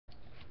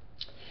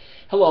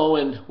Hello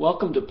and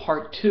welcome to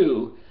part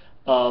 2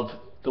 of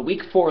the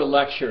week 4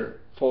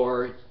 lecture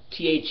for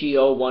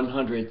THEO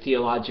 100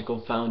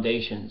 Theological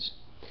Foundations.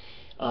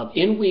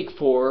 In week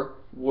 4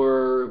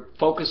 we're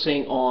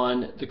focusing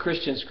on the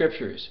Christian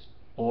Scriptures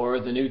or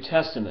the New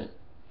Testament.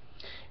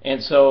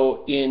 And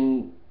so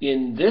in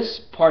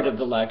this part of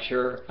the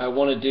lecture I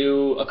want to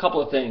do a couple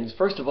of things.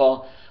 First of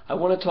all, I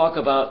want to talk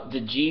about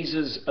the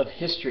Jesus of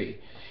history,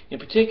 in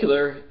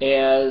particular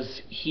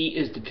as he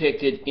is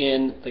depicted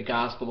in the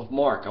Gospel of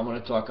Mark. I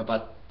want to talk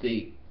about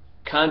the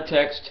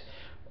context,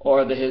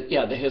 or the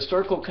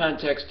historical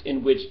context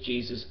in which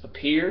Jesus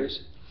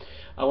appears.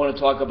 I want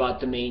to talk about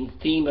the main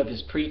theme of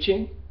his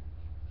preaching.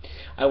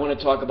 I want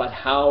to talk about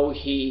how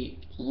he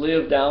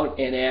lived out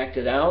and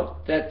acted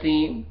out that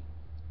theme,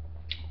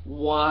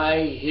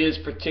 why his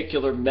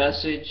particular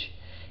message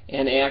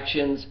and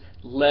actions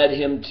led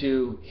him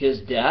to his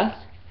death.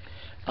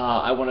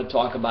 I want to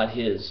talk about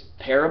his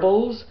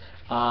parables.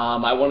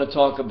 I want to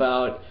talk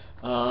about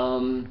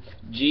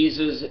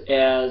Jesus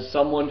as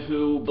someone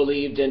who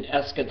believed in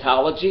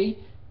eschatology.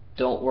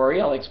 Don't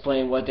worry, I'll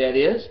explain what that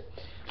is.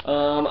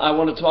 I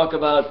want to talk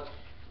about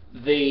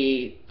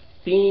the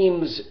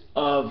themes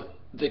of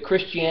the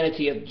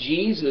Christianity of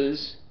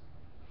Jesus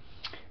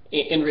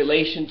in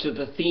relation to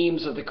the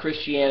themes of the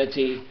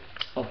Christianity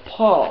of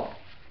Paul.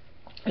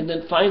 And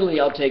then finally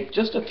I'll take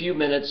just a few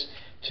minutes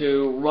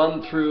to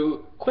run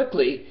through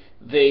quickly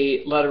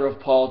the letter of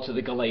Paul to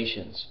the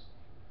Galatians.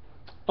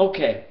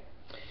 Okay,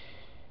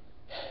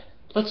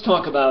 let's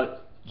talk about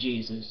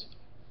Jesus.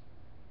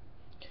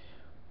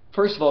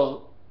 First of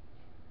all,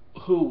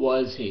 who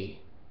was he?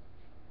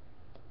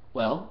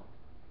 Well,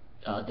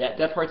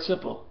 that part's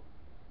simple.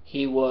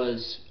 He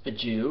was a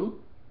Jew.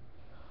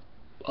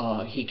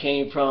 He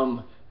came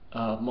from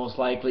most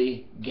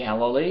likely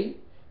Galilee,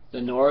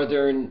 the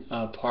northern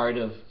part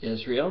of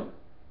Israel.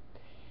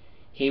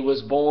 He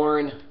was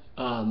born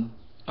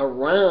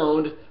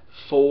around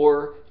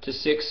 4 to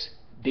 6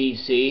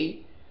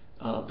 BC.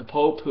 The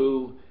Pope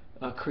who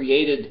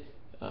created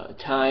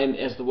time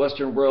as the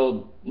Western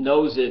world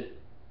knows it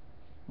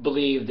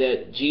believed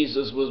that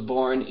Jesus was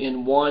born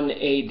in 1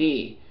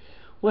 AD.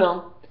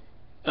 Well,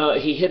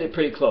 he hit it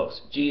pretty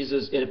close.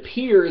 Jesus, it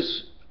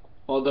appears,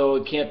 although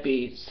it can't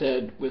be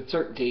said with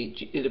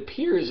certainty, it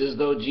appears as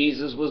though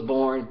Jesus was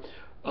born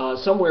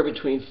somewhere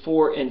between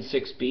 4 and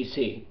 6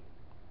 BC.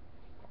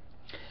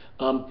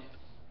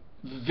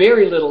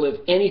 Very little, if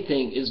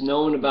anything, is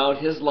known about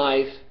his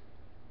life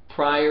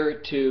prior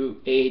to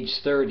age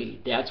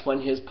 30. That's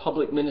when his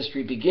public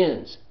ministry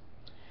begins.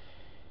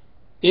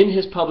 In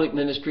his public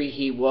ministry,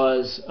 he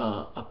was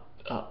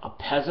a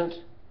peasant.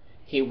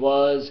 He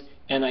was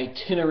an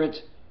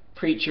itinerant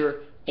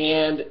preacher,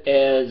 and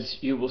as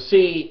you will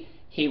see,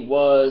 he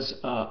was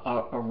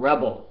a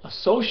rebel, a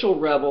social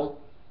rebel,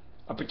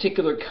 a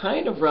particular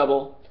kind of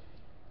rebel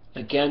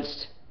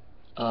against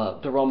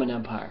the Roman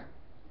Empire.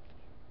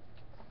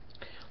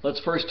 Let's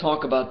first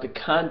talk about the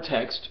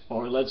context,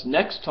 or let's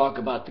next talk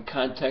about the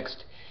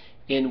context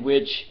in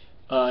which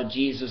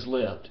Jesus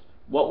lived.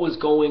 What was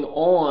going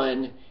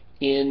on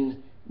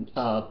in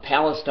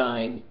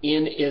Palestine,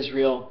 in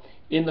Israel,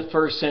 in the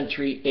 1st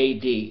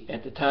century AD,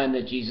 at the time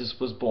that Jesus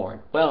was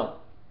born?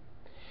 Well,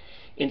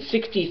 in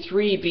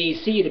 63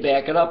 BC, to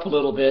back it up a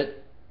little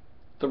bit,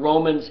 the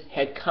Romans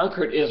had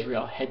conquered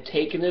Israel, had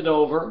taken it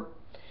over,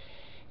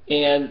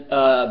 and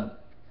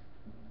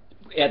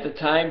at the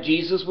time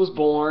Jesus was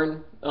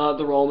born,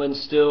 the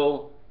Romans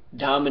still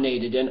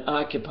dominated and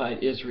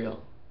occupied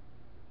Israel.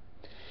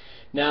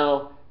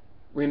 Now,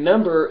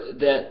 remember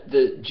that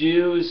the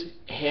Jews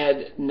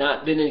had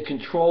not been in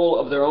control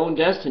of their own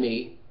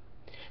destiny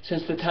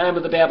since the time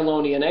of the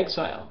Babylonian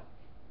exile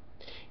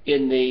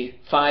in the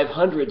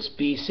 500s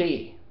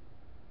BC.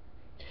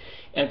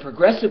 And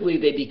progressively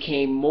they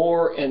became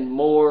more and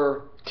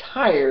more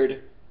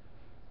tired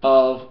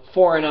of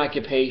foreign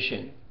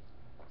occupation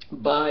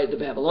by the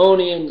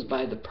Babylonians,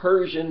 by the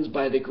Persians,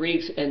 by the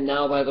Greeks, and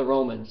now by the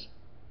Romans.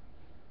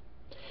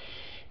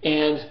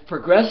 And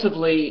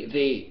progressively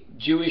the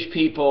Jewish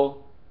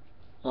people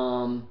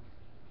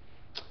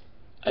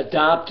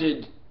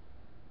adopted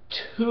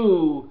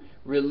 2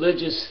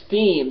 religious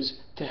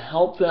themes to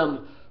help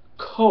them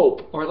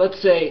cope, or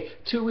let's say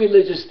 2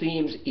 religious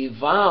themes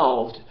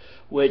evolved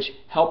which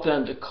helped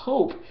them to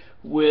cope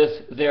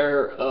with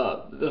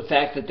the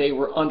fact that they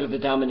were under the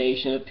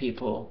domination of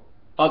people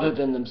other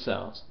than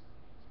themselves.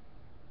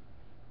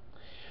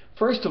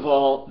 First of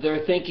all,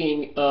 their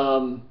thinking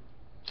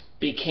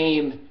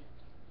became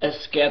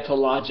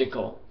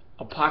eschatological,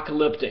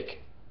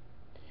 apocalyptic.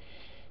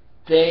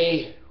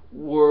 They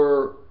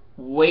were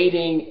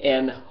waiting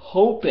and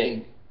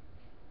hoping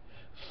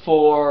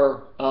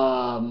for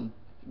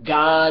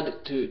God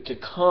to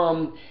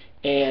come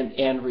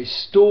and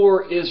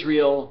restore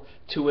Israel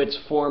to its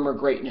former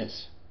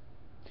greatness.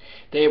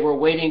 They were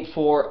waiting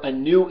for a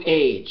new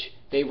age.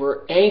 They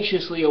were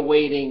anxiously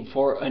awaiting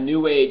for a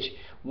new age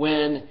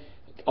when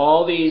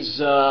all these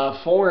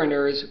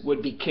foreigners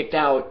would be kicked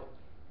out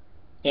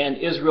and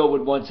Israel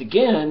would once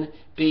again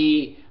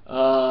be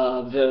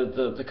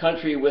the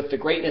country with the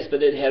greatness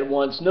that it had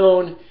once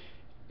known,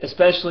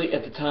 especially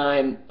at the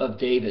time of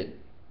David.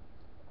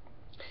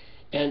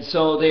 And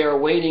so they are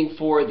waiting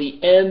for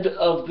the end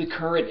of the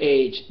current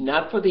age,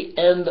 not for the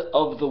end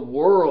of the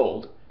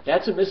world.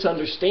 That's a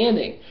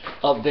misunderstanding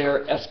of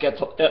their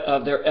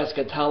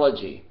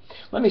eschatology.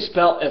 Let me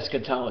spell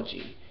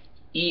eschatology.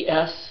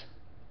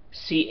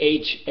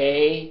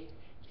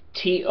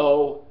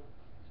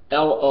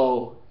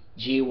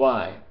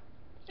 E-S-C-H-A-T-O-L-O-G-Y.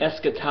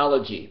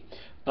 Eschatology.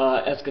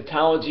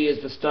 Eschatology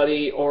is the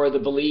study or the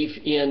belief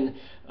in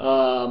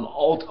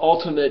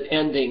ultimate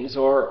endings,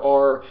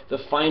 or the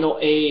final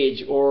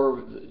age,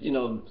 or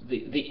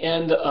the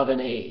end of an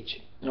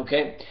age.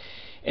 Okay,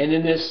 and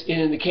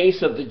in the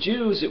case of the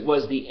Jews, it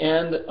was the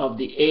end of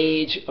the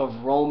age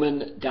of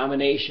Roman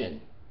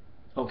domination.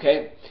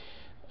 Okay,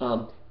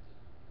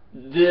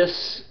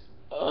 this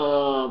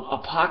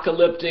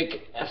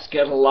apocalyptic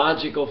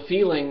eschatological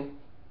feeling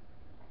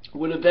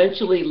would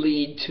eventually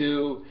lead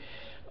to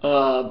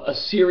a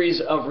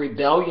series of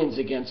rebellions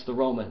against the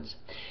Romans,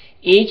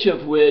 each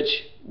of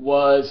which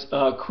was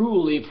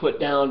cruelly put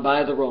down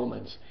by the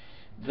Romans.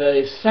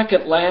 The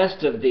second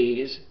last of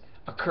these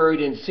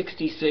occurred in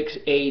 66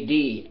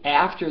 AD,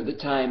 after the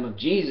time of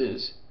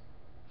Jesus.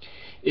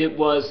 It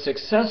was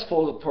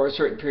successful for a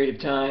certain period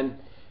of time,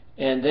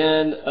 and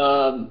then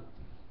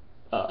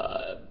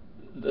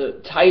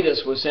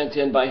Titus was sent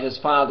in by his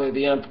father,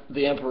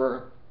 the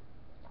emperor,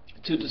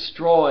 to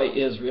destroy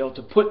Israel,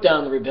 to put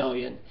down the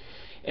rebellion.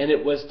 And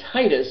it was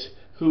Titus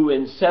who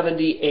in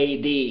 70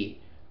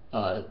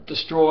 AD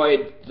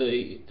destroyed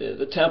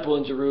the temple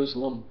in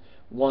Jerusalem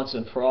once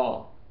and for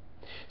all.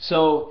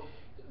 So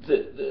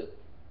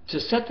to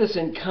set this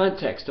in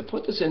context, to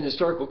put this in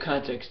historical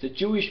context, the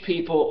Jewish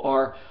people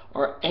are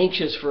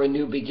anxious for a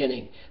new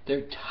beginning.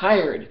 They're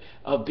tired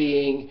of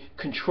being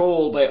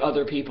controlled by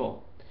other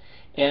people.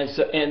 And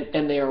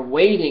they are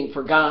waiting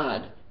for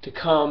God to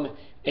come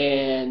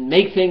and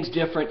make things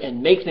different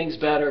and make things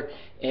better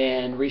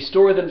and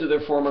restore them to their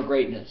former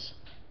greatness.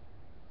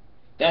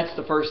 That's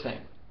the first thing.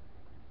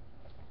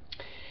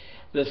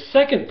 The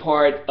second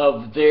part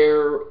of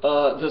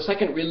the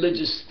second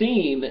religious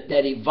theme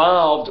that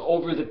evolved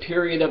over the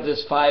period of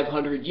this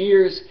 500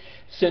 years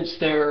since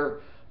their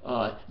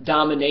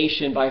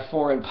domination by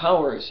foreign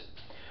powers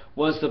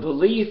was the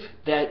belief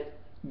that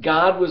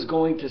God was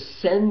going to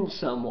send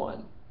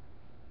someone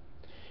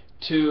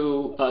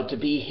to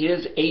be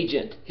his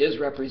agent, his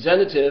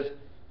representative,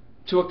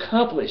 to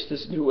accomplish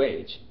this new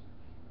age,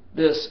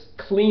 this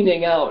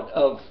cleaning out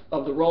of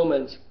the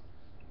Romans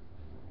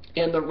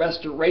and the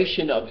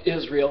restoration of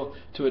Israel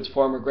to its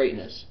former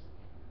greatness.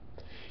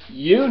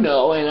 You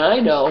know, and I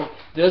know,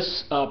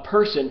 this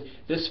person,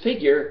 this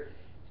figure,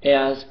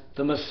 as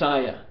the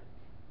Messiah.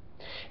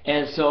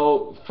 And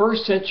so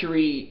first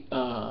century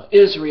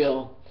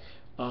Israel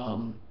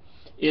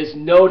is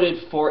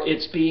noted for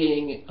its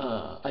being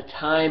a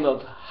time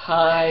of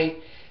high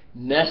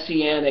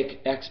messianic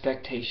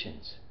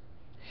expectations.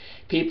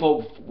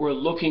 People were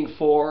looking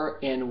for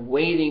and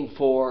waiting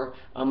for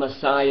a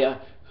Messiah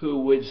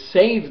who would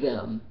save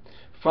them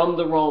from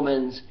the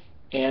Romans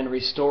and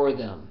restore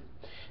them.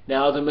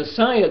 Now, the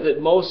Messiah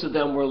that most of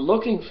them were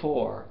looking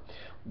for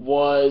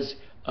was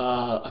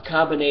a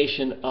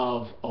combination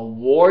of a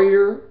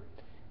warrior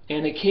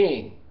and a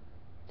king.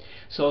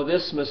 So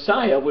this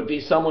Messiah would be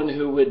someone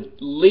who would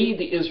lead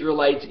the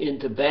Israelites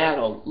into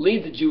battle,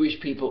 lead the Jewish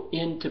people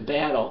into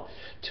battle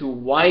to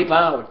wipe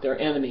out their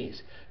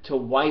enemies, to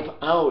wipe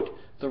out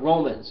the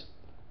Romans.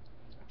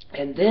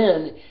 And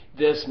then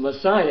this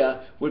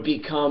Messiah would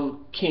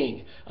become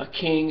king, a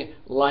king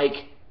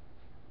like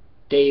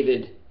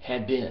David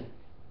had been.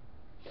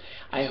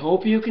 I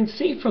hope you can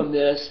see from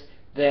this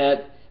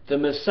that the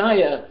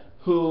Messiah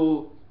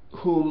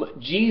whom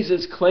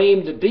Jesus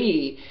claimed to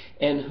be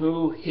and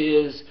who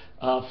his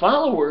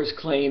followers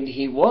claimed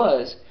he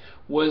was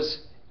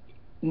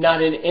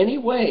not in any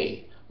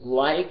way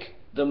like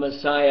the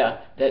Messiah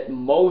that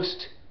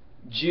most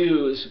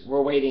Jews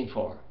were waiting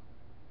for.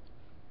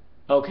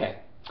 Okay,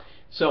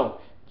 so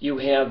you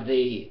have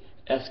the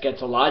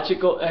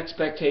eschatological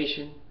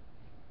expectation,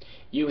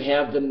 you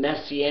have the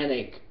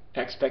messianic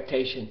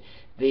expectation,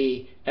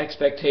 the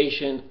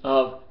expectation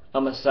of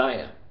a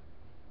Messiah.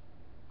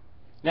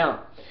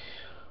 Now,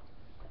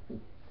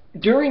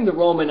 during the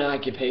Roman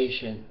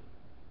occupation,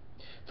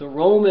 the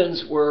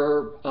Romans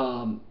were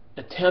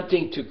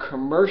attempting to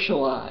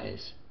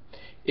commercialize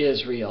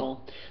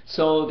Israel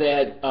so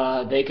that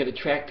they could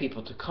attract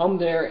people to come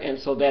there and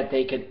so that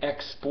they could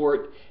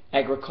export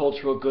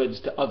agricultural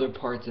goods to other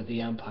parts of the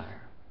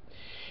empire.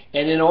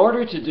 And in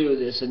order to do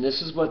this, and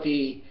this is what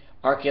the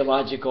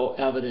archaeological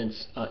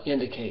evidence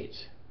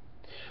indicates,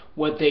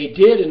 what they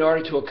did in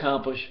order to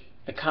accomplish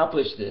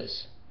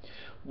this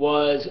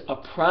was a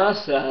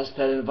process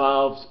that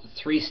involved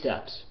 3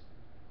 steps.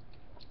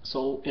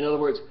 So, in other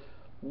words,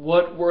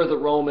 what were the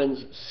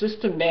Romans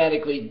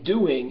systematically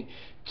doing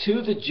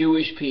to the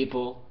Jewish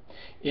people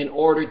in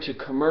order to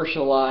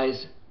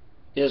commercialize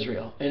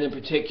Israel, and in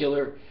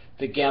particular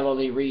the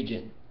Galilee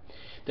region?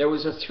 there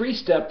was a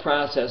three-step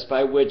process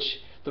by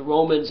which the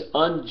Romans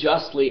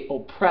unjustly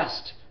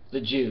oppressed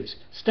the Jews.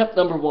 Step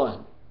number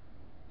one,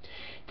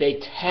 they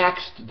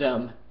taxed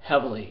them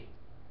heavily.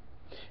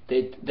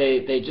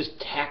 They just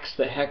taxed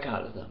the heck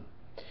out of them.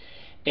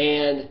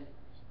 And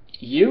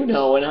you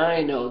know and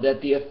I know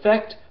that the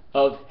effect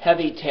of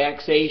heavy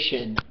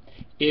taxation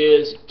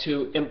is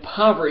to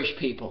impoverish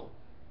people.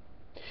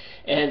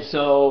 And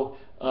so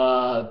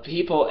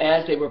people,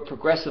 as they were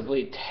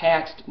progressively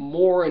taxed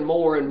more and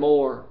more and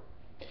more,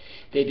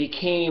 they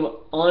became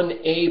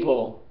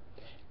unable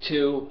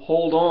to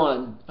hold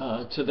on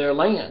to their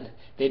land.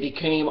 They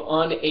became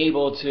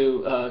unable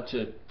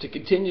to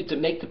continue to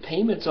make the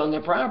payments on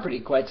their property,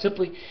 quite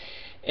simply.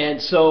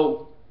 And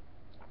so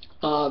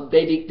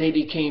they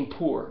became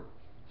poor.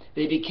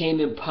 They became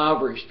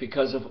impoverished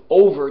because of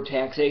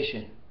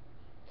over-taxation.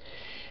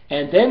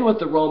 And then what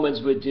the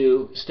Romans would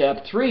do,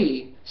 step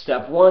 3,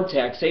 step 1,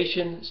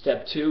 taxation,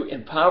 step 2,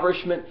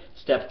 impoverishment,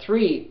 step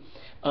 3,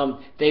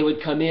 they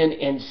would come in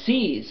and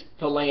seize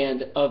the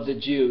land of the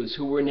Jews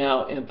who were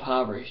now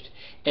impoverished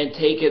and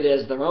take it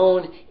as their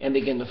own and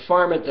begin to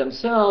farm it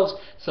themselves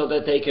so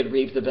that they could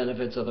reap the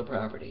benefits of the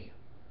property.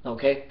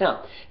 Okay?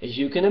 Now, as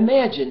you can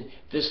imagine,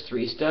 this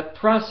three-step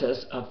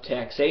process of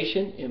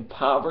taxation,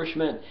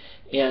 impoverishment,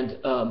 and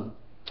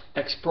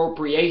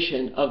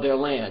expropriation of their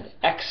land,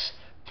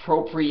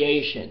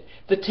 expropriation,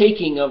 the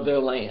taking of their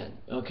land,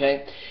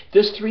 okay?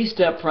 This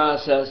three-step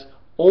process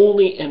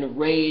only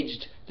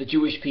enraged the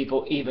Jewish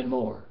people even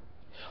more,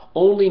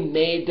 only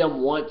made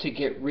them want to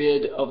get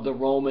rid of the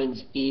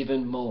Romans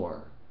even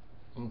more,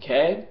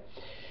 okay?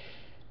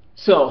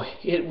 So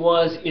it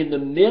was in the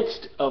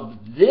midst of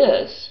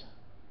this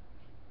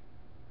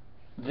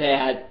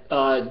that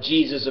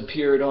Jesus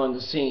appeared on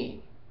the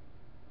scene.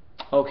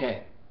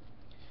 Okay.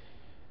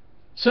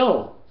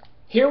 So,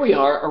 here we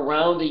are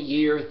around the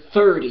year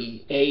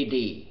 30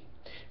 A.D.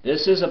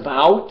 This is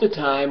about the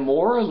time,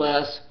 more or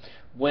less,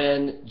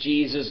 when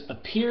Jesus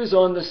appears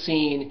on the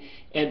scene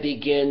and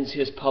begins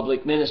his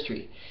public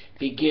ministry,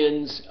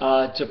 begins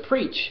to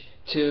preach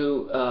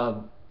to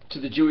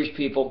the Jewish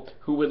people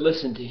who would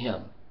listen to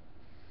him.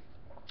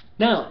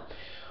 Now,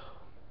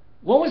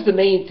 what was the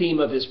main theme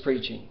of his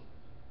preaching?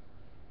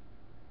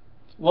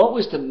 What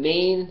was the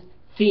main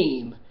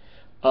theme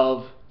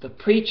of the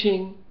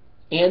preaching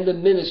and the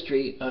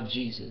ministry of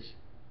Jesus?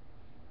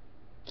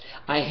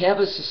 I have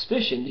a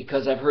suspicion,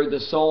 because I've heard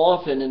this so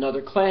often in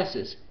other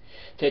classes,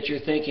 that you're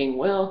thinking,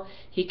 well,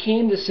 he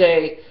came to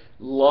say,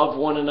 love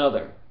one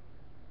another.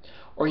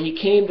 Or he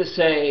came to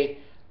say,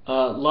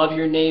 love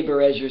your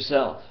neighbor as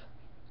yourself.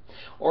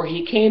 Or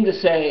he came to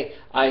say,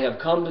 I have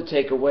come to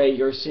take away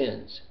your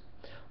sins.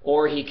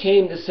 Or he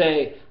came to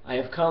say, I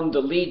have come to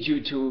lead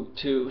you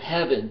to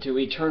heaven, to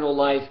eternal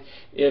life,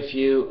 if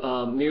you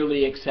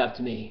merely accept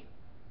me.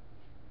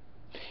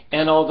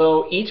 And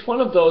although each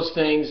one of those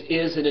things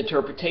is an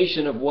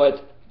interpretation of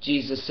what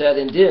Jesus said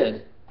and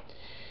did,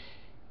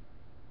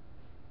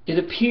 it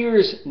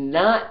appears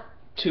not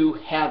to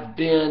have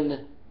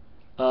been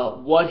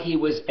what he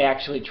was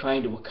actually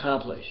trying to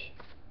accomplish.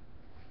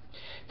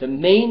 The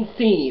main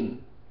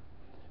theme,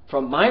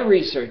 from my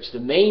research, the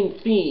main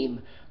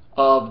theme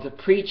of the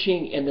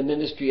preaching and the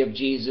ministry of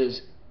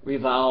Jesus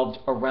revolved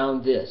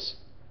around this.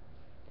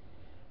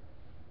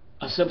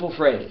 A simple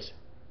phrase.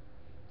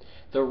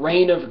 The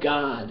reign of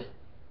God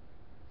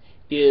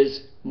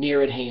is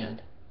near at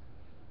hand.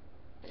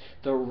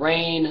 The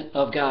reign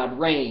of God,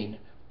 reign,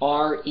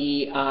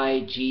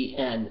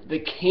 R-E-I-G-N, the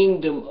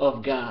kingdom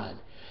of God,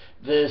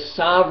 the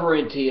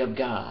sovereignty of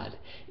God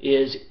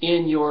is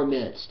in your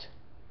midst.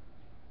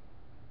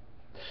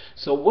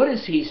 So what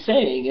is he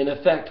saying, in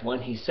effect,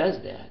 when he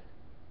says that?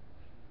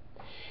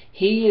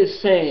 He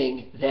is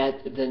saying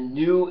that the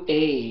new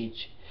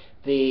age,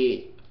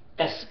 the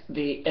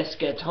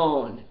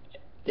eschaton,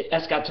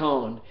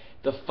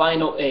 the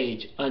final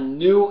age, a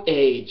new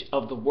age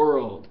of the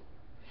world,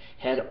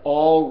 had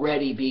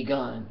already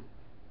begun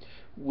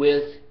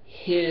with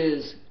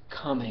his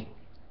coming.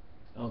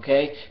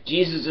 Okay?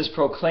 Jesus is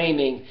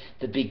proclaiming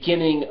the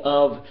beginning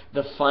of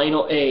the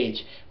final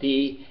age,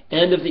 the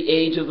end of the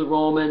age of the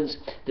Romans,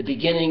 the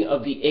beginning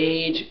of the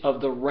age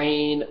of the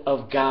reign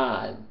of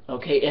God.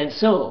 Okay? And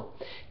so,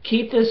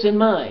 keep this in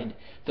mind.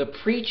 The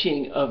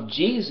preaching of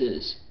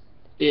Jesus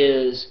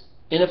is,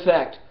 in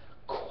effect,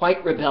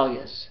 quite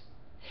rebellious.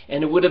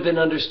 And it would have been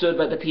understood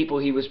by the people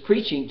he was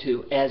preaching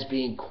to as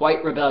being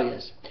quite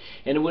rebellious.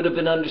 And it would have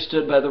been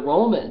understood by the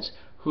Romans,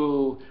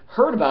 who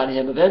heard about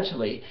him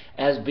eventually,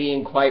 as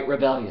being quite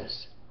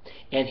rebellious.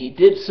 And he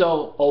did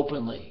so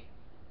openly.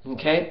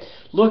 Okay?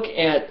 Look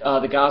at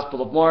the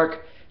Gospel of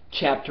Mark,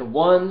 chapter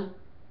 1,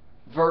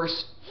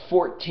 verse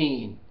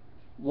 14.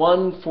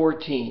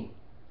 1:14.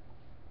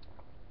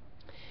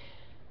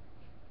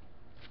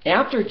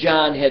 After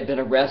John had been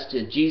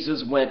arrested,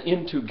 Jesus went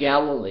into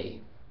Galilee.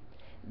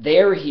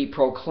 There he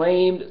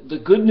proclaimed the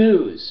good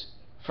news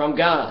from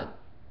God.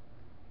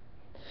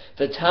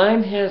 The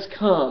time has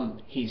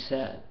come, he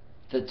said.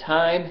 The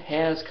time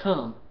has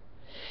come.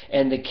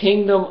 And the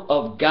kingdom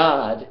of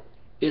God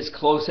is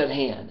close at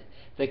hand.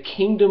 the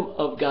kingdom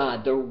of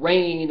God, the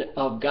reign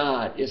of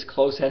God is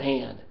close at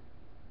hand.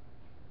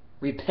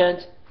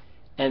 Repent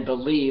and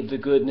believe the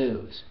good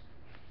news.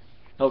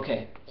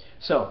 Okay,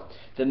 so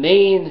the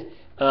main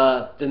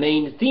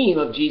theme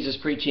of Jesus'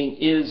 preaching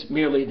is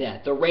merely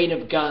that. The reign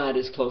of God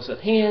is close at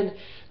hand.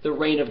 The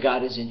reign of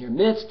God is in your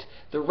midst.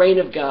 The reign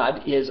of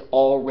God is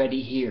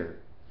already here.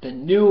 The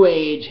new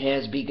age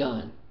has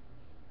begun.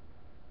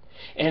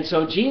 And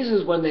so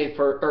Jesus, when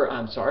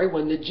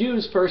the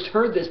Jews first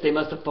heard this, they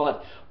must have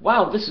thought,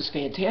 wow, this is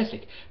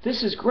fantastic.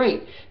 This is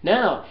great.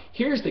 Now,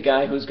 here's the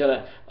guy who's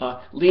going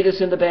to lead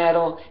us into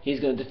battle. He's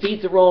going to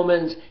defeat the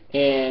Romans,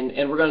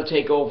 and we're going to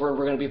take over, and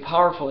we're going to be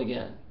powerful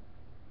again.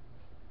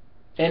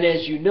 And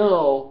as you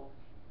know,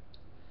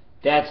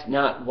 that's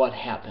not what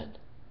happened.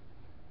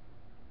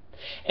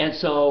 And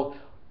so,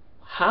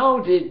 how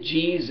did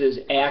Jesus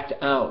act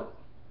out?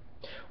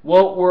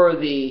 What were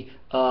the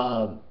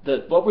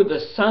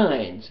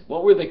signs?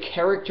 What were the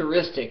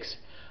characteristics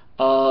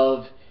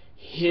of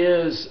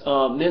his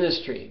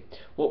ministry?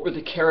 What were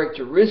the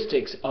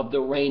characteristics of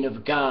the reign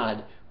of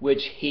God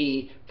which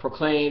he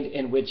proclaimed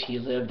and which he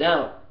lived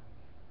out?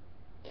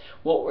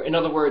 In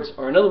other words,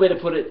 or another way to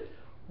put it,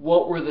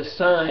 what were the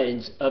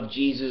signs of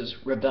Jesus'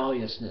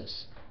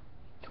 rebelliousness?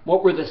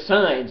 What were the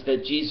signs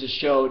that Jesus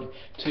showed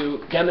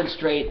to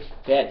demonstrate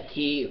that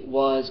he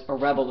was a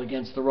rebel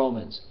against the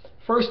Romans?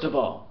 First of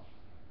all,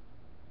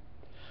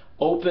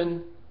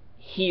 open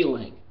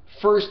healing.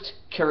 First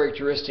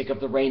characteristic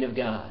of the reign of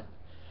God.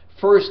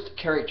 First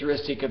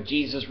characteristic of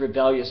Jesus'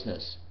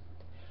 rebelliousness.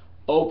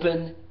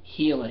 Open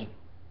healing.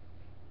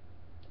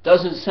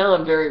 Doesn't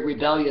sound very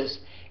rebellious,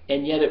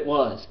 and yet it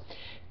was.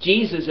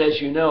 Jesus,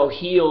 as you know,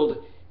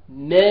 healed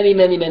many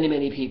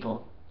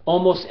people.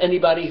 Almost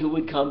anybody who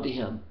would come to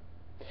him.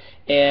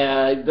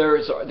 And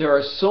there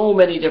are so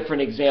many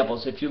different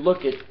examples. If you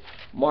look at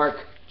Mark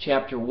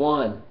chapter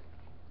 1,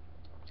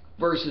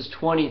 verses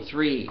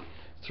 23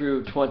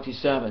 through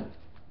 27.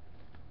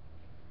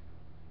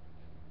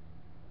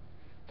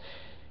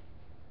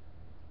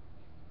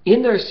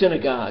 In their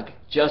synagogue,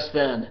 just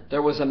then,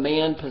 there was a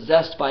man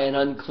possessed by an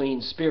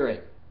unclean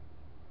spirit.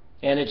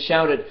 And it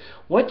shouted,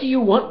 "What do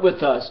you want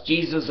with us,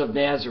 Jesus of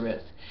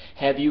Nazareth?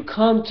 Have you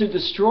come to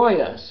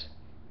destroy us?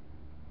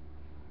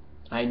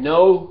 I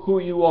know who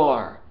you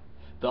are,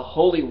 the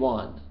Holy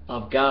One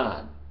of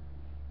God."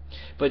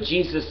 But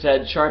Jesus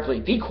said sharply,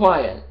 "Be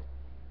quiet.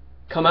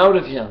 Come out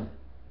of him."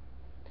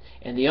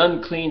 And the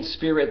unclean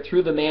spirit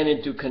threw the man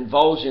into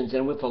convulsions,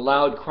 and with a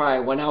loud cry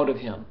went out of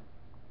him.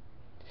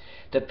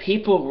 The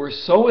people were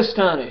so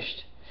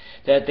astonished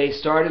that they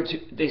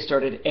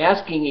started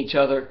asking each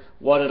other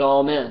what it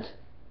all meant.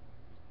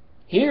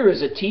 "Here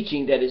is a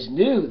teaching that is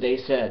new," they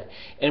said,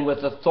 "and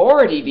with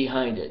authority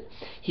behind it.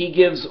 He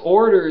gives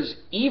orders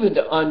even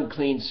to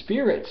unclean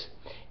spirits,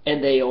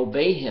 and they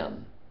obey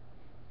him."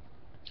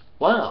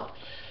 Wow.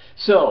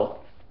 So,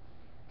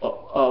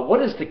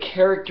 what is the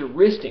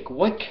characteristic?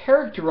 What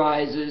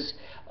characterizes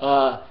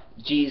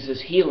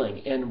Jesus'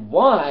 healing? And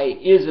why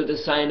is it a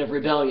sign of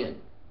rebellion?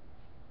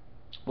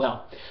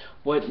 Well,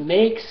 what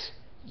makes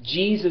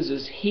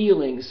Jesus'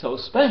 healing so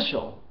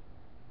special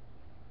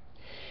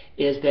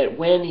is that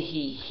when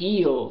he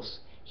heals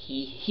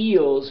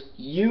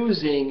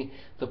using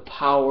the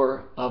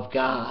power of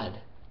God.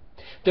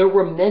 There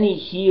were many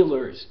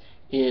healers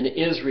in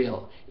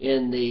Israel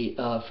in the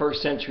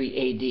 1st century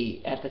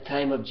A.D. at the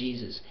time of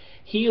Jesus.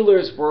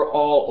 Healers were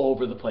all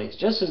over the place,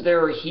 just as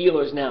there are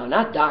healers now,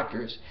 not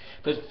doctors,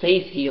 but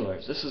faith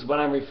healers. This is what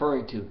I'm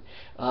referring to.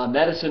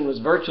 Medicine was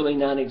virtually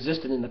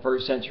non-existent in the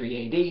 1st century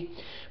A.D.,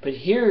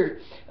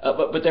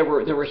 but there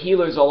were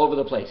healers all over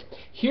the place.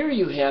 Here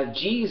you have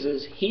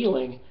Jesus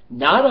healing,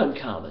 not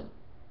uncommon.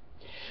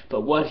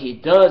 But what he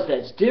does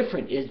that's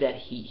different is that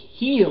he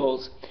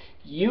heals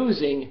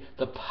using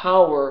the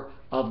power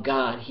of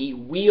God. He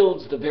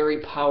wields the very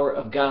power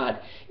of God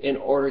in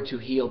order to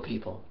heal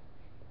people.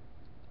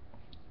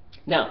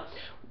 Now,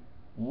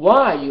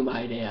 why, you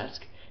might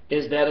ask,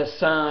 is that a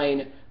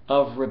sign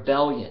of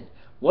rebellion?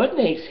 What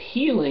makes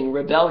healing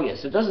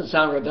rebellious? It doesn't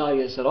sound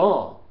rebellious at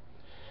all.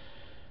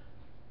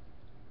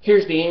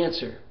 Here's the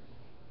answer.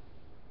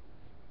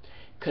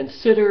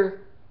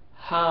 Consider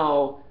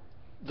how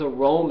the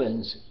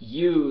Romans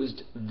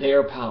used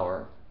their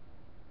power.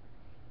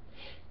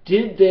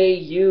 Did they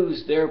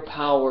use their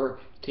power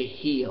to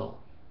heal?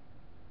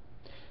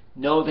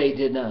 No, they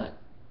did not.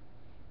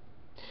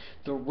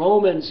 The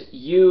Romans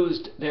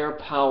used their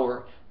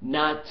power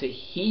not to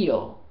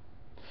heal,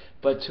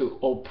 but to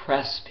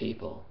oppress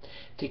people,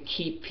 to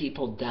keep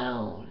people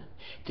down,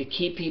 to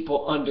keep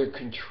people under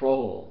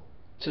control,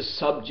 to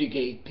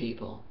subjugate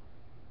people.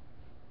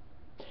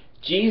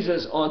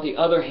 Jesus, on the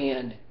other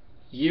hand,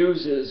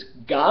 uses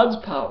God's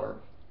power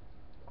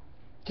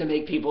to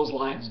make people's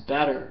lives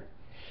better,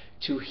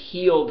 to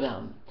heal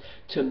them,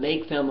 to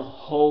make them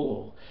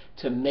whole,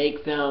 to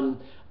make them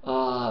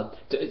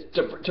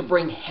to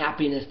bring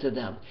happiness to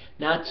them,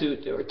 not to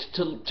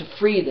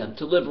free them,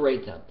 to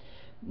liberate them,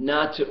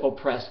 not to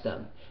oppress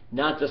them,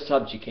 not to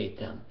subjugate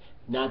them,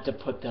 not to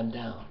put them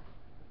down.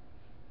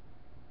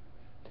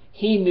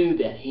 He knew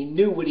that. He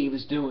knew what he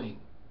was doing.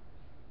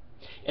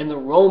 And the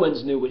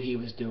Romans knew what he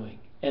was doing.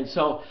 And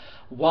so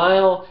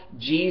while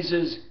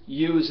Jesus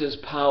uses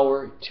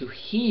power to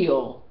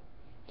heal,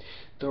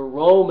 the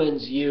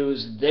Romans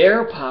use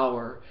their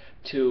power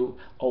to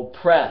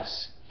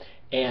oppress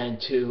and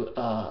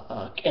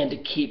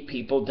to keep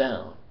people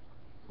down.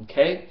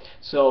 Okay?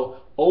 So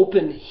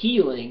open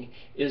healing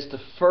is the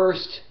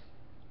first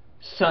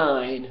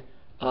sign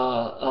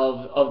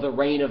of the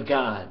reign of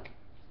God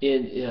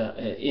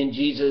in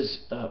Jesus'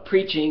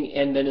 preaching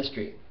and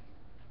ministry.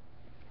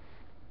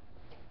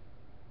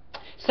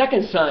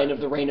 Second sign of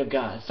the reign of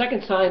God.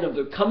 Second sign of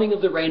the coming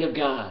of the reign of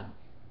God.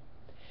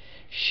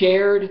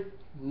 Shared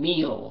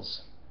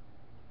meals.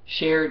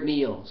 Shared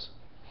meals.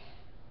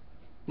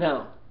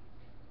 Now,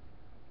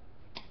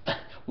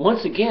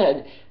 once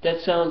again,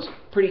 that sounds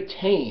pretty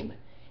tame.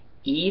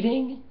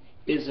 Eating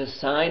is a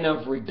sign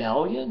of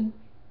rebellion?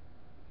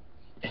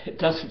 It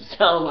doesn't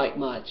sound like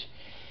much.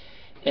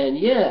 And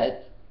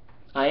yet,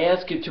 I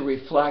ask you to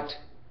reflect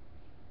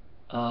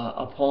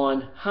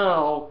upon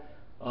how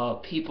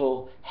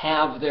people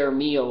have their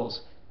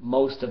meals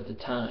most of the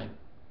time.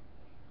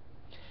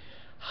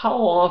 How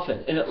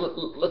often, and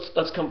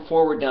let's come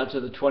forward now to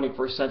the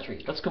 21st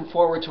century. Let's come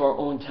forward to our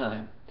own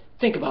time.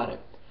 Think about it.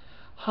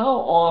 How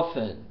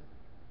often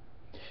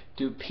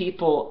do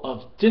people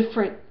of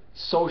different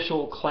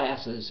social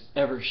classes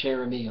ever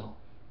share a meal?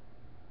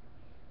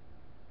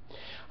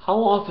 How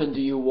often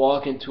do you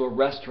walk into a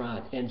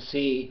restaurant and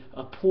see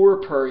a poor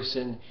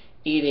person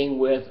eating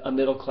with a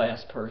middle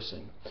class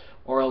person,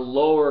 or a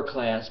lower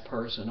class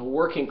person, a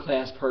working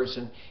class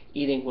person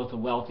eating with a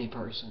wealthy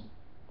person?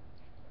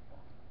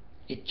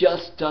 It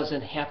just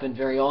doesn't happen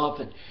very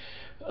often.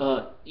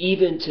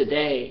 Even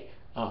today,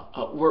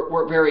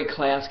 we're very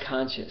class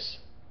conscious.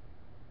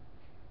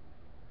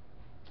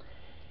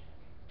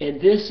 And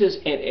this is,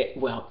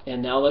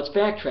 and now let's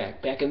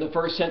backtrack. Back in the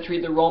first century,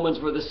 the Romans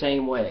were the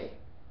same way.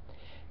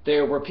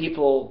 There were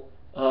people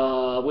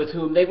with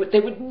whom they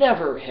would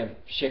never have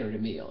shared a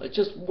meal. It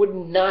just would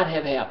not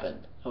have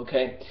happened.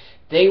 Okay,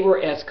 they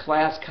were as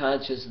class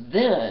conscious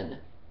then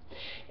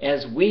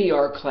as we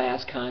are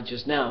class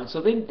conscious now, and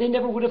so they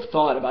never would have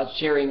thought about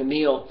sharing a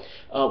meal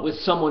with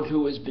someone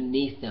who was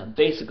beneath them.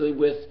 Basically,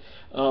 with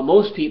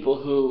most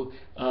people who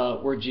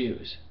were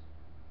Jews.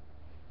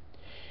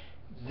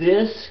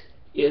 This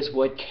is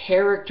what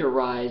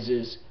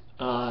characterizes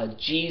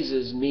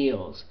Jesus'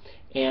 meals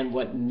and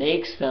what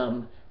makes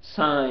them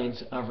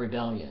signs of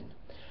rebellion.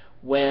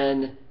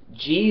 When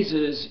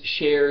Jesus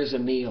shares a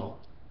meal,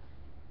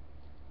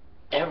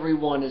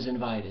 everyone is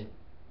invited.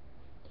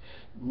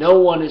 No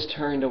one is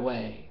turned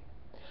away.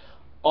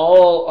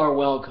 All are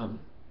welcome.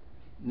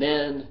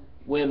 Men,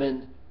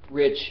 women,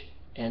 rich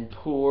and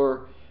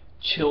poor,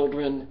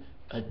 children,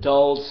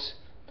 adults,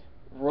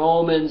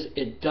 Romans,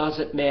 it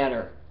doesn't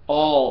matter.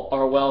 All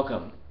are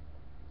welcome.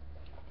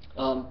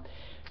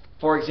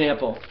 For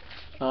example,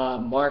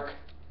 Mark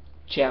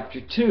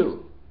chapter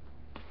 2,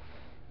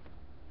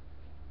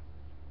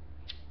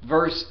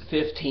 verse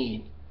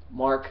 15.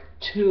 Mark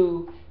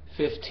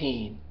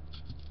 2:15.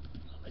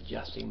 I'm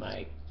adjusting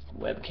my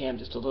webcam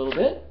just a little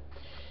bit.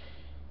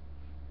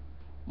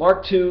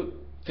 Mark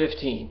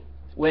 2:15.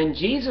 When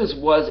Jesus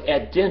was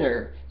at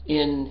dinner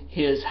in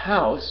his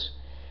house,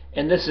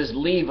 and this is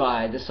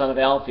Levi, the son of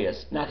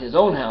Alphaeus, not his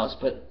own house,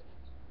 but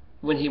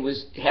when he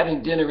was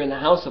having dinner in the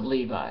house of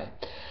Levi,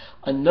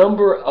 a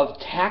number of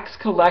tax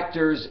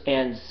collectors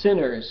and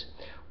sinners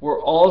were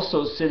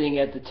also sitting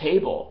at the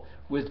table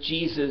with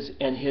Jesus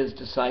and his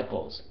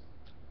disciples.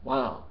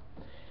 Wow.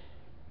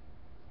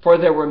 For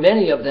there were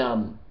many of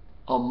them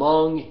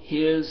among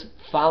his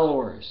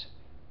followers.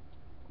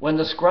 When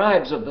the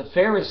scribes of the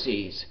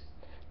Pharisees,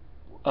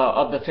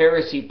 of the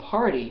Pharisee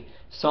party,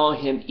 saw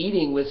him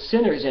eating with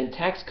sinners and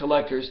tax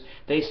collectors,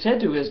 they said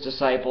to his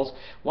disciples,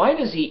 "Why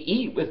does he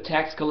eat with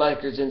tax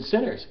collectors and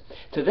sinners?"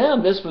 To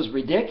them this was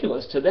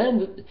ridiculous. To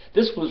them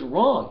this was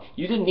wrong.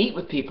 You didn't eat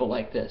with people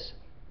like this.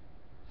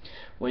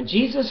 When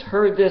Jesus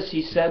heard this,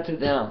 he said to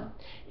them,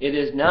 "It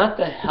is not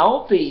the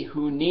healthy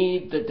who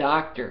need the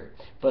doctor,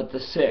 but the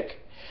sick.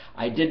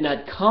 I did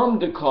not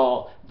come to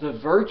call the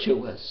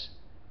virtuous,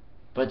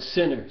 but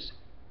sinners."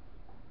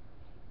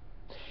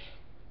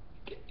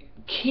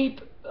 Keep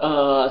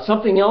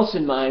something else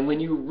in mind when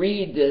you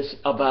read this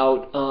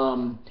about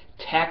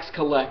tax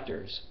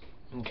collectors.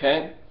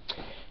 Okay,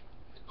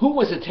 who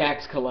was a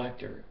tax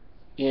collector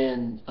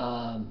in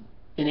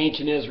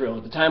ancient Israel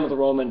at the time of the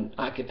Roman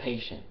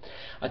occupation?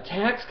 A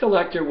tax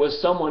collector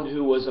was someone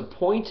who was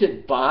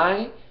appointed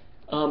by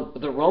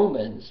the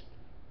Romans,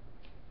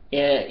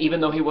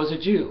 even though he was a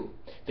Jew.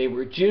 They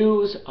were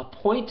Jews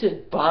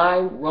appointed by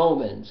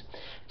Romans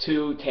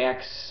to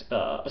tax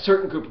a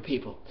certain group of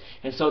people.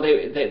 And so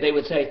they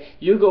would say,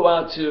 you go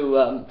out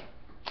to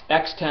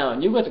X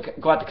town, you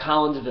go out to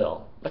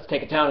Collinsville. Let's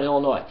take a town in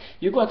Illinois.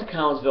 You go out to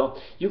Collinsville,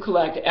 you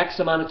collect X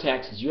amount of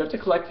taxes. You have to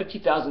collect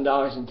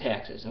 $50,000 in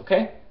taxes,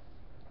 okay?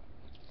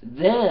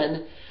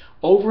 Then,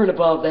 over and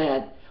above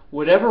that,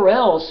 whatever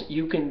else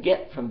you can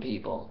get from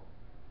people,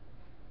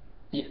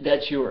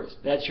 That's yours.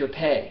 That's your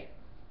pay.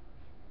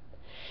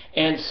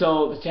 And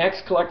so the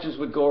tax collectors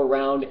would go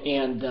around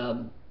and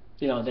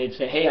they'd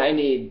say, hey, I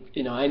need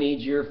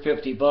your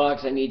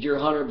 $50, I need your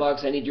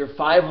 $100, I need your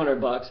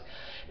 $500,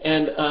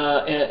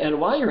 and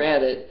while you're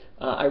at it,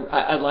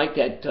 I'd like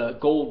that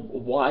gold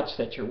watch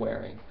that you're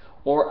wearing,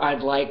 or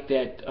I'd like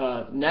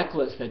that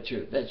necklace that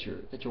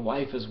your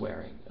wife is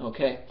wearing,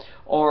 okay,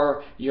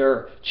 or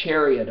your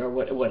chariot, or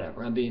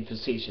whatever. I'm being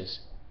facetious,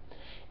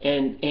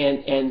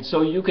 and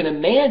so you can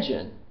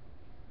imagine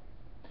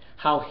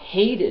how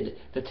hated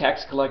the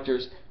tax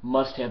collectors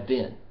must have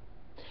been,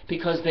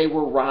 because they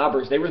were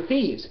robbers, they were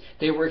thieves,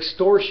 they were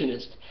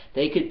extortionists.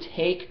 They could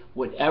take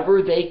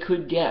whatever they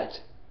could get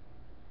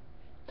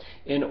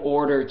in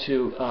order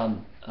to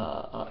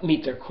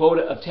meet their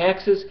quota of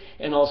taxes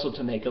and also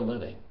to make a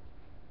living.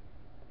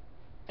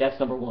 That's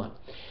number one.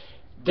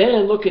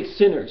 Then look at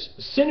sinners.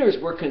 Sinners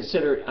were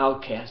considered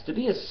outcasts. To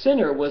be a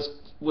sinner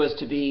was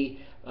to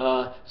be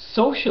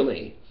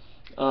socially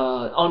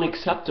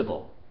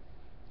unacceptable.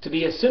 To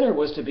be a sinner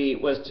was to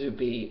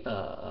be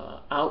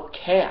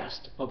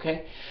outcast.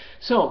 Okay,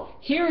 so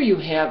here you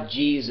have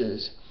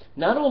Jesus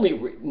not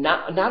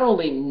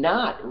only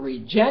not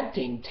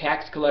rejecting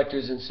tax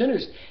collectors and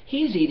sinners,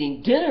 he's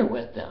eating dinner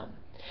with them.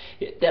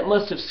 That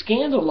must have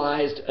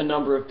scandalized a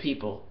number of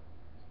people,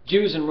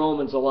 Jews and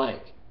Romans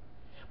alike.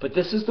 But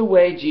this is the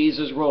way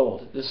Jesus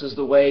rolled. This is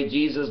the way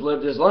Jesus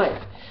lived his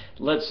life.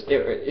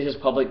 His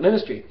public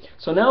ministry.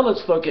 So now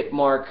let's look at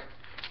Mark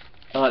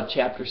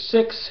chapter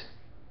 6.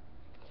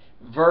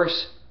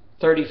 Verse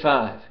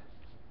 35.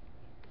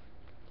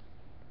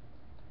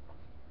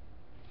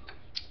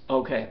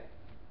 Okay.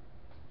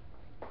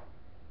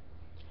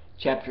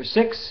 Chapter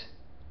 6,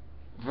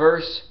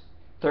 verse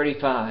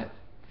 35.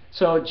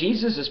 So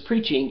Jesus is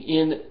preaching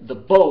in the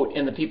boat,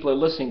 and the people are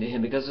listening to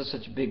him because it's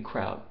such a big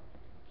crowd.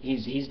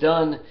 He's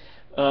done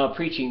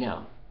preaching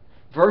now.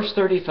 Verse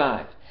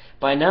 35.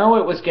 By now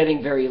it was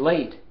getting very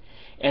late,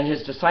 and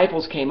his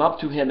disciples came up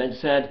to him and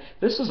said,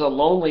 "This is a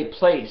lonely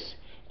place,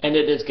 and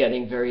it is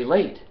getting very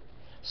late.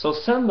 So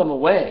send them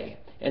away,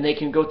 and they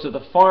can go to the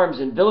farms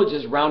and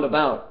villages round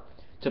about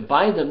to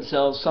buy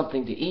themselves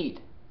something to eat."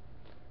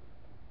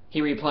 He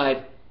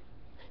replied,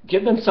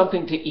 "Give them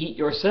something to eat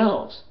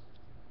yourselves."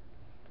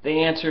 They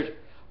answered,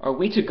 "Are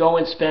we to go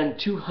and spend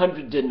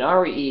 200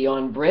 denarii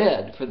on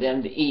bread for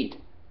them to eat?"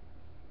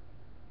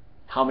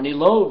 "How many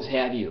loaves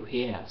have you?"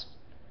 he asked.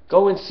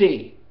 "Go and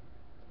see."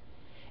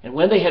 And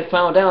when they had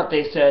found out,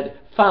 they said,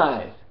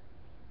 5,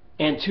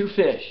 and 2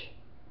 fish.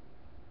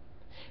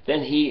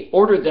 Then he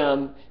ordered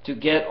them to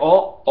get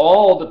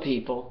all the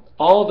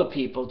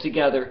people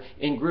together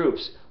in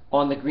groups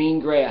on the green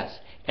grass,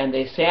 and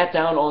they sat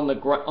down on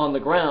the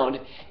ground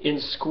in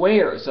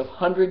squares of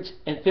hundreds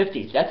and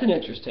fifties. That's an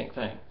interesting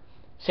thing.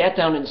 Sat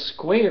down in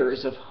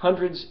squares of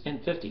hundreds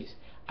and fifties.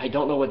 I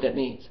don't know what that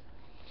means.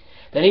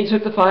 Then he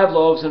took the 5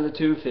 loaves and the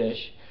 2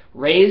 fish,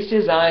 raised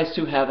his eyes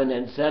to heaven,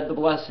 and said the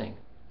blessing.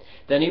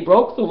 Then he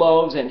broke the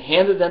loaves and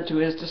handed them to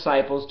his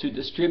disciples to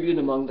distribute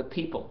among the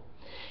people.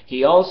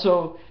 He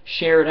also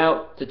shared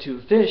out the 2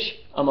 fish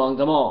among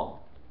them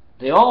all.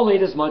 They all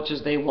ate as much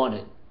as they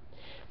wanted.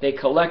 They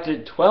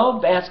collected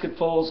 12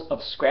 basketfuls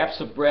of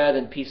scraps of bread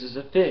and pieces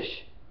of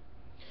fish.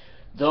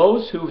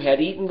 Those who had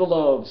eaten the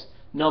loaves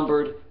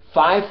numbered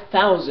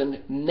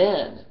 5,000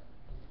 men.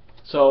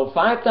 So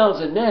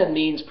 5,000 men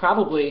means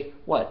probably,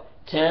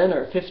 10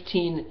 or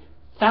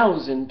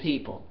 15,000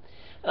 people.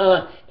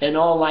 In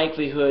all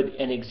likelihood,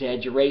 an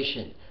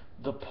exaggeration.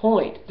 The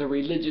point, the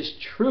religious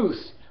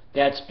truth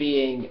that's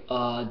being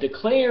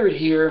declared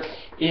here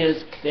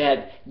is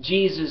that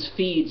Jesus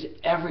feeds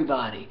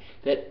everybody,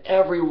 that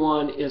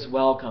everyone is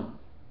welcome.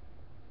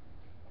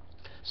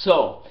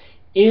 So,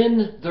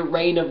 in the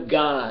reign of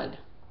God,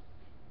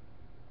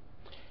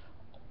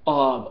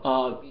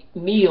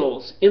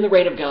 meals, in the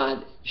reign of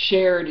God,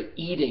 shared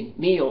eating,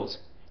 meals,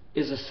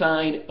 is a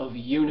sign of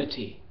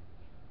unity.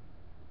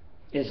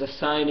 Is a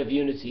sign of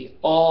unity.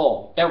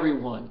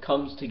 Everyone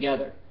comes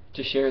together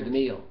to share the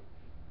meal.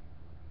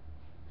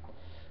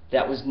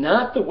 That was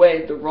not the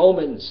way the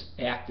Romans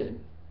acted.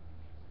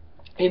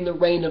 In the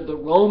reign of the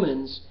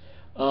Romans,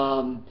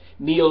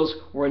 meals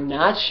were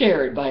not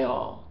shared by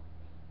all.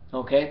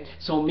 Okay?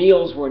 So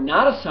meals were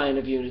not a sign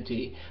of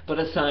unity, but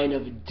a sign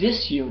of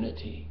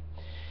disunity.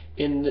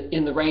 In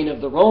the reign of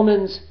the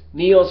Romans,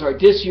 meals are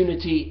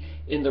disunity.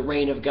 In the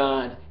reign of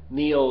God,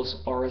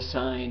 meals are a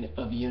sign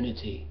of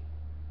unity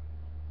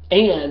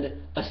and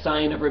a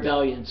sign of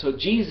rebellion. So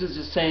Jesus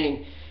is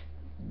saying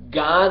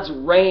God's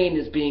reign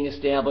is being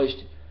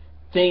established.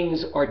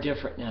 Things are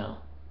different now.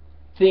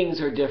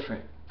 Things are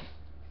different.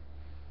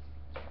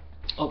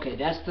 Okay,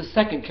 that's the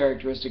second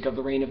characteristic of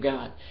the reign of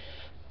God.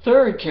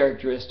 Third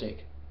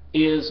characteristic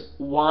is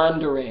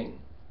wandering.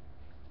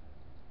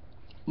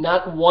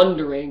 Not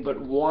wandering,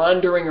 but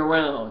wandering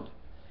around,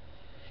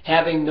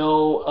 having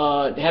no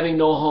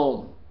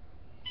home.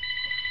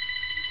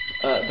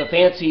 The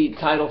fancy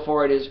title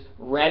for it is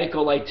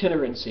radical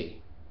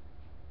itinerancy.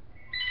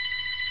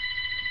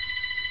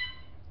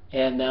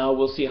 And now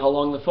we'll see how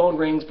long the phone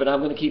rings, but I'm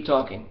going to keep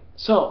talking.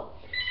 So,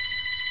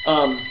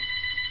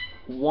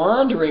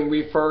 Wandering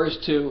refers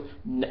to,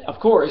 of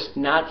course,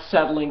 not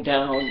settling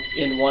down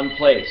in one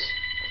place,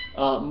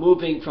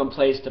 moving from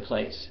place to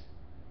place.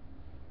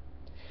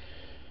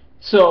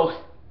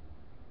 So,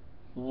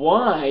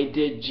 why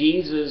did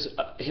Jesus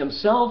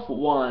himself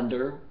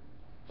wander,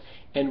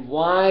 and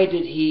why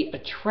did he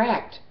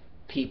attract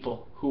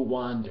people who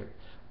wander?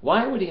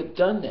 Why would he have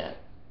done that?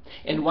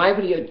 And why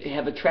would he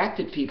have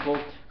attracted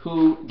people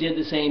who did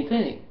the same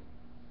thing?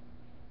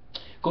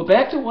 Go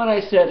back to what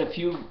I said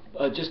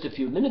just a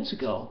few minutes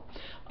ago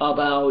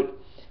about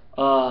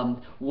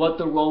what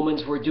the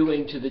Romans were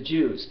doing to the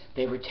Jews.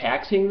 They were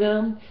taxing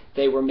them,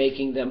 they were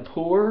making them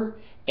poor,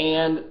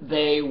 and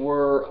they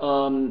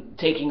were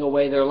taking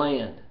away their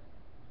land.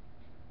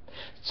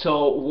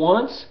 So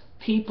once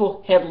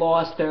people had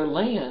lost their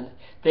land,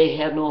 they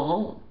had no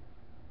home.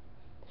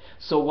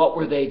 So what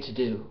were they to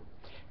do?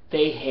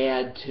 They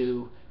had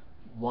to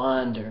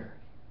wander.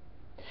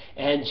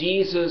 And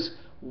Jesus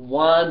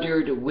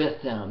wandered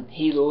with them.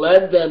 He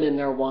led them in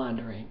their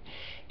wandering.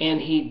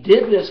 And he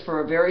did this for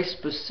a very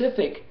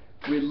specific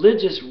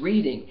religious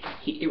reason.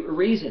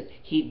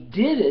 He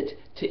did it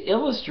to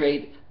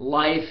illustrate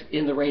life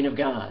in the reign of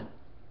God.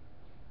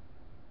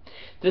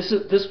 This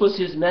was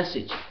his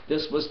message.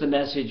 This was the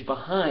message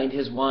behind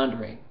his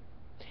wandering.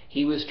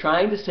 He was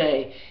trying to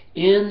say,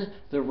 in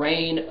the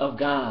reign of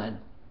God,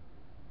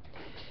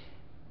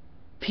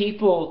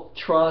 people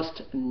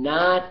trust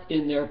not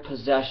in their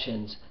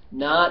possessions,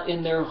 not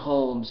in their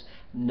homes,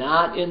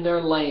 not in their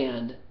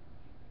land,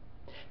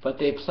 but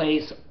they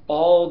place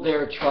all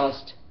their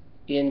trust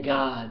in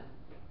God.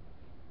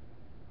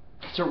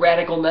 It's a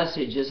radical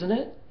message, isn't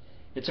it?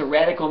 It's a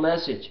radical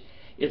message.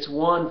 It's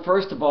one,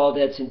 first of all,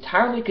 that's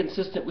entirely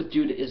consistent with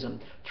Judaism.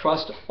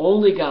 Trust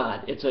only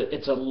God.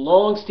 It's a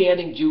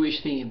long-standing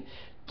Jewish theme.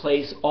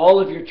 Place all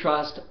of your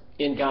trust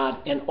in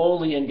God and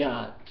only in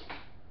God.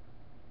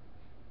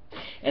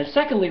 And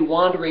secondly,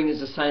 wandering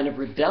is a sign of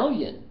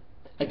rebellion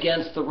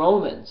against the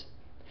Romans.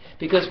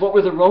 Because what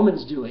were the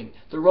Romans doing?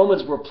 The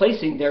Romans were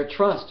placing their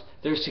trust,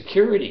 their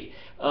security,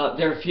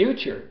 their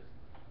future,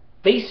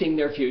 basing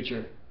their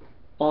future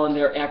on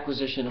their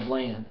acquisition of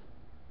land.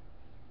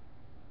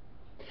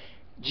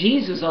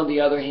 Jesus, on the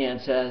other hand,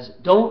 says,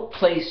 don't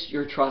place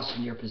your trust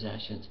in your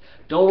possessions.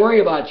 Don't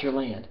worry about your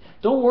land.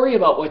 Don't worry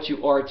about what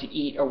you are to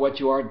eat or what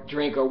you are to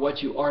drink or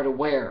what you are to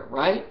wear,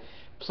 right?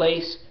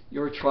 Place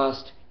your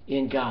trust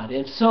in God.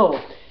 And so,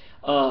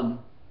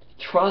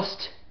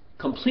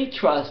 complete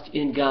trust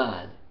in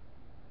God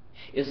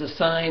is a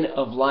sign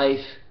of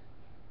life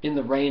in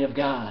the reign of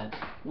God,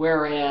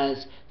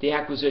 whereas the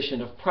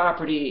acquisition of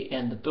property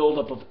and the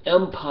buildup of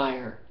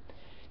empire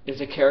is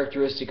a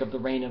characteristic of the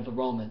reign of the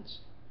Romans.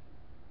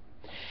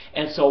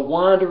 And so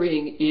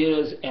wandering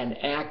is an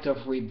act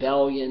of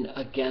rebellion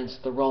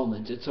against the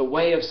Romans. It's a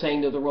way of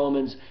saying to the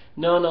Romans,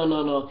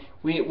 no,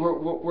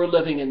 we're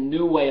living a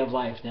new way of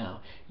life now.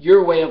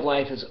 Your way of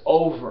life is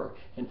over,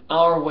 and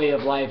our way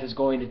of life is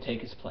going to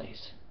take its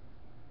place.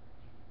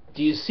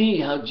 Do you see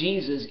how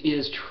Jesus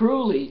is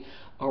truly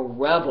a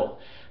rebel?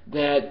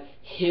 That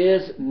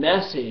his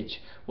message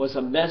was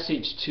a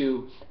message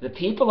to the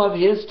people of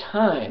his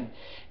time,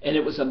 and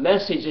it was a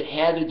message that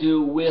had to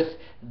do with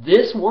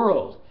this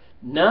world.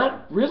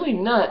 Not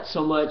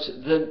so much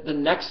the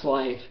next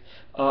life,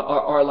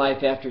 our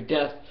life after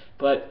death,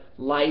 but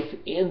life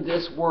in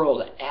this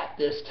world at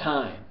this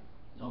time.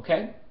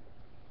 Okay?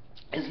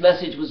 His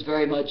message was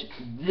very much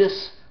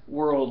this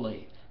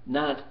worldly,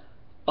 not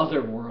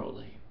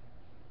otherworldly.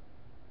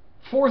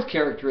 Fourth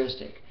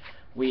characteristic,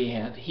 we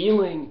have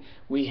healing,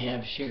 we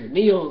have shared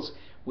meals,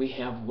 we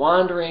have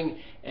wandering,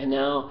 and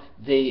now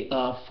the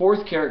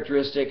fourth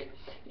characteristic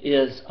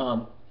is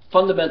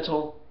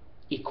fundamental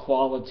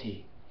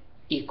equality.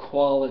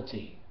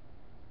 Equality.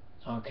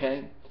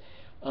 Okay?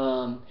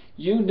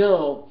 You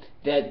know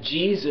that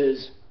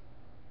Jesus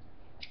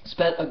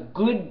spent a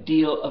good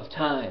deal of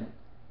time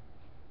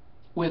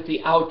with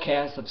the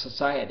outcasts of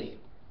society.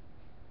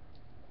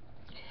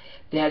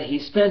 That he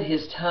spent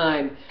his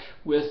time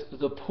with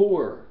the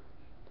poor.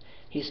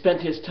 He spent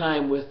his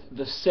time with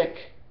the sick,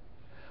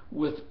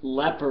 with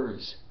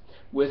lepers,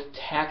 with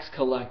tax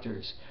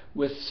collectors,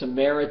 with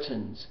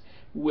Samaritans,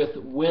 with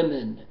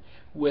women,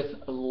 with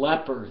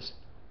lepers,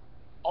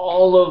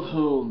 all of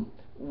whom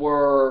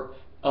were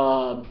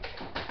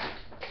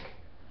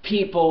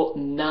people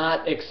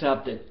not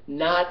accepted,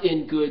 not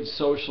in good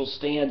social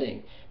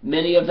standing.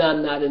 Many of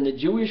them not in the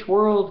Jewish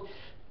world,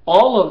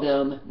 all of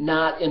them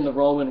not in the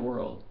Roman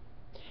world.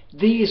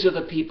 These are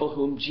the people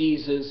whom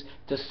Jesus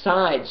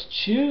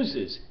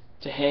chooses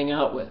to hang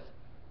out with,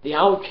 the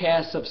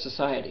outcasts of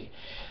society.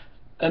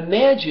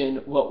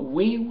 Imagine what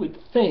we would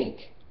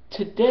think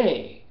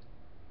today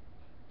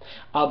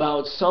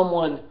about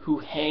someone who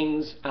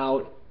hangs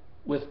out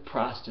with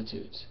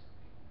prostitutes.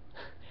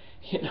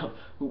 You know,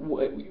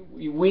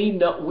 we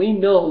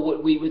know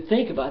what we would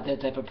think about that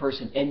type of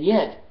person, and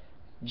yet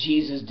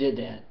Jesus did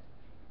that.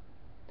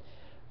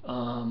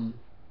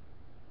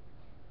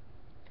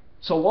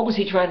 So what was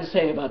he trying to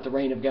say about the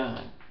reign of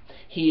God?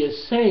 He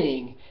is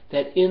saying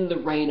that in the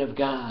reign of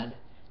God,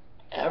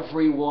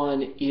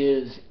 everyone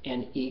is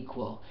an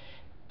equal.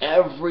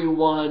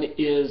 Everyone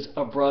is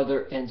a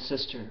brother and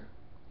sister.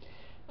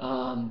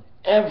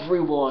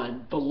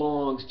 Everyone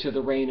belongs to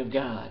the reign of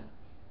God.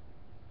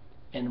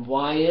 And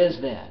why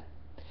is that?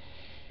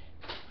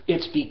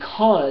 It's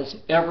because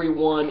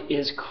everyone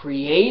is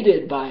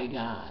created by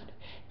God.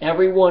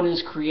 Everyone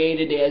is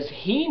created as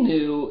He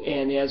knew,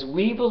 and as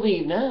we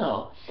believe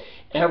now,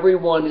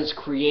 everyone is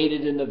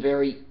created in the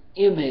very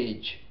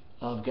image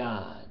of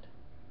God.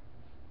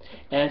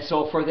 And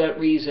so for that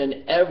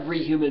reason,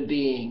 every human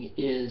being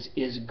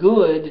is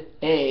good,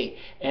 A,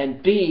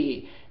 and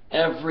B,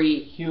 every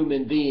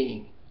human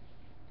being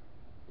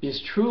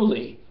is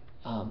truly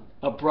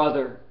a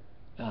brother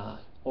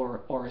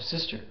or a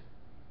sister.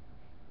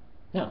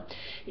 Now,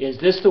 is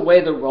this the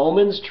way the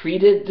Romans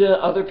treated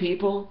other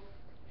people?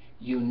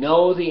 You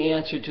know the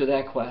answer to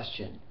that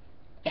question.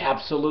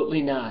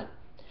 Absolutely not.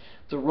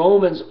 The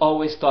Romans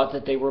always thought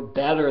that they were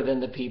better than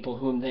the people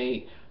whom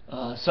they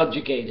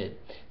subjugated.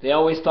 They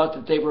always thought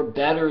that they were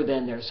better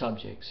than their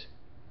subjects.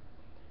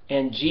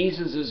 And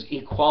Jesus'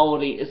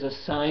 equality is a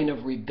sign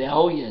of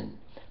rebellion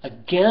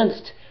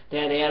against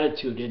that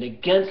attitude and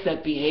against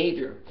that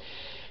behavior.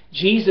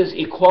 Jesus'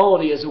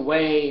 equality is a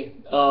way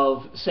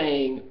of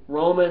saying,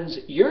 Romans,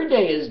 your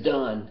day is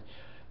done.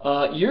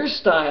 Your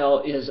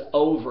style is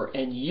over,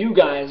 and you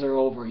guys are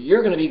over.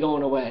 You're going to be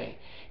going away.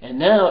 And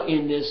now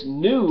in this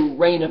new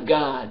reign of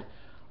God,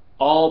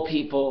 all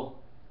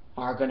people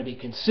are going to be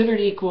considered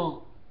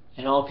equal,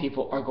 and all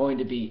people are going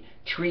to be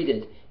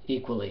treated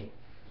equally.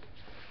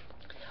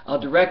 I'll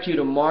direct you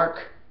to Mark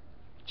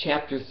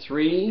chapter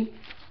 3,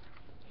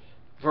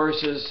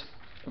 verse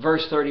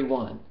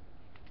 31.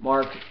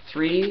 Mark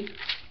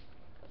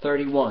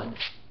 3:31.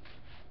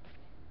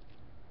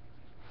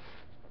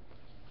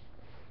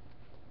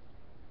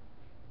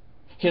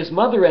 His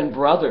mother and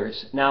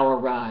brothers now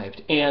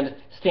arrived, and,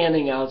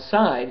 standing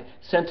outside,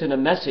 sent in a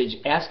message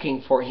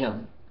asking for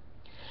him.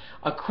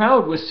 A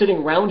crowd was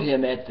sitting round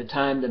him at the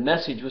time the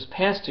message was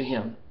passed to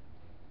him.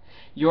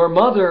 Your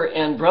mother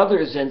and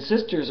brothers and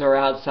sisters are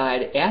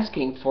outside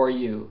asking for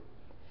you.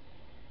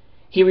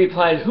 He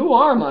replied, Who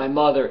are my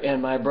mother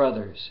and my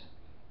brothers?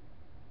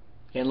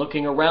 And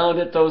looking around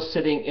at those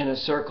sitting in a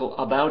circle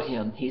about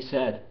him, he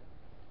said,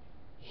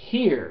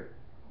 Here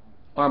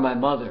are my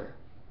mother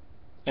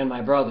and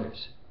my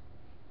brothers.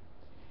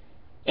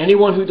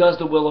 Anyone who does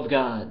the will of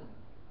God,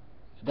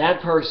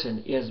 that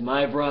person is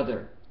my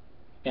brother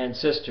and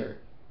sister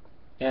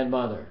and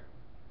mother.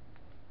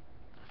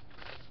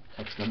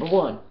 That's number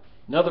one.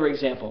 Another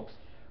example,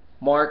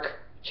 Mark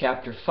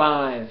chapter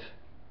 5,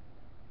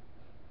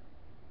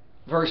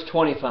 verse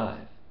 25.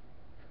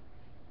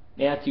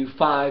 Matthew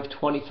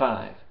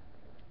 5:25.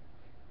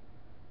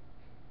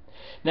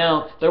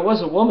 Now, there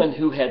was a woman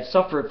who had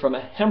suffered from a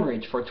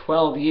hemorrhage for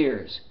 12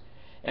 years.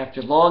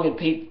 After long and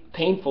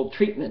painful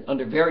treatment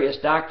under various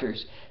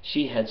doctors,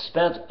 she had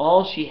spent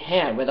all she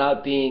had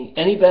without being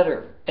any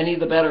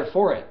the better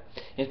for it.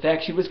 In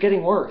fact, she was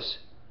getting worse.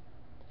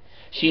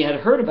 She had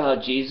heard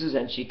about Jesus,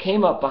 and she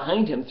came up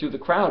behind him through the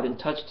crowd and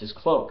touched his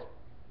cloak.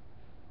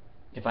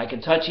 If I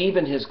can touch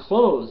even his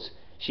clothes,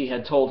 she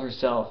had told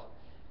herself,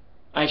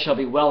 I shall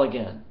be well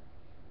again.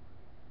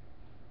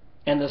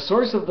 And the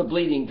source of the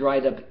bleeding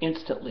dried up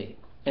instantly,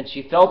 and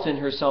she felt in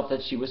herself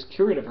that she was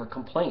cured of her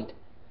complaint.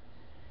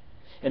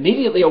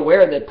 Immediately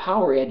aware that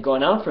power had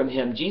gone out from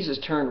him, Jesus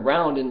turned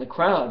round in the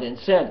crowd and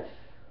said,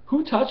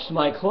 Who touched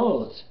my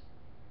clothes?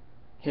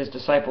 His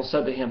disciples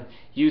said to him,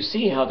 You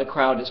see how the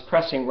crowd is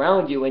pressing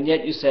round you, and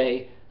yet you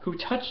say, Who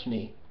touched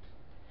me?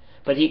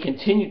 But he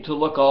continued to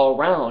look all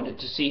round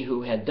to see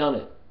who had done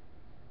it.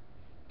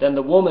 Then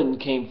the woman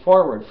came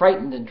forward,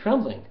 frightened and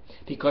trembling,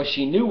 because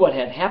she knew what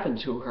had happened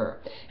to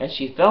her, and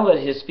she fell at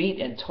his feet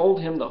and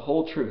told him the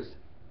whole truth.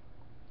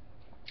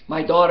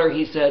 My daughter,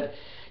 he said,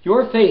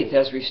 your faith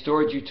has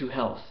restored you to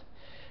health.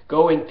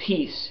 Go in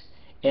peace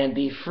and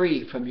be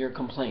free from your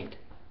complaint.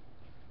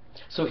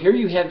 So here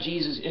you have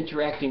Jesus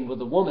interacting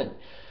with a woman.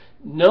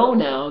 Know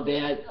now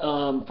that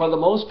for the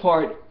most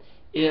part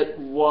it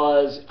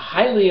was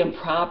highly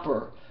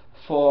improper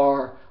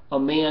for a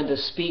man to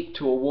speak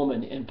to a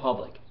woman in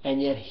public.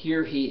 And yet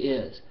here he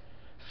is,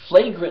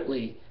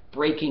 flagrantly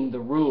breaking the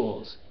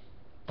rules,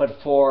 but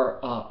for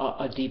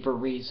a deeper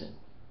reason.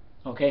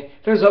 Okay?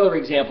 There's other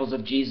examples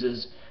of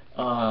Jesus'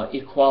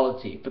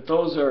 equality, but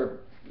those are,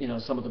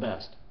 some of the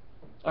best.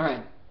 All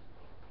right.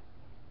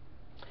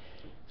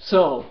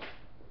 So,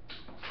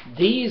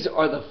 these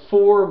are the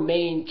four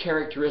main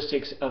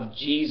characteristics of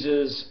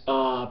Jesus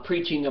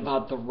preaching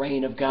about the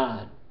reign of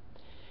God.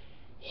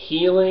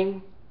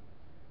 Healing,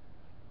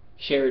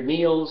 shared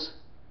meals,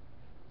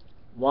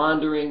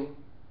 wandering,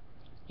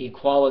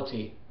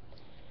 equality.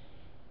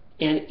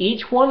 And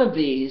each one of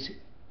these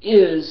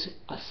is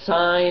a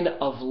sign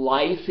of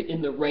life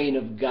in the reign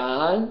of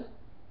God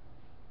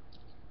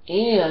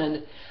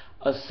and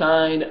a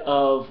sign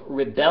of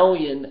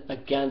rebellion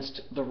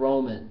against the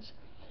Romans.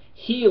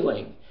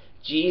 Healing.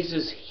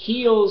 Jesus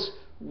heals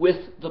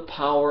with the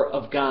power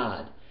of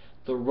God.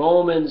 The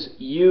Romans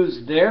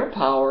used their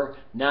power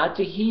not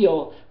to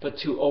heal, but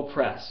to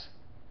oppress.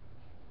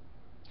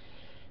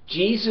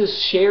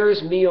 Jesus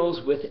shares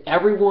meals with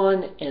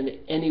everyone and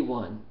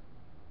anyone.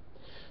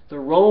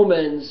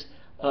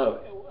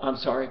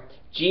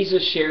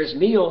 Jesus shares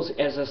meals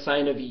as a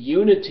sign of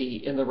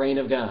unity in the reign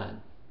of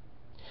God.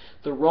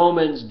 The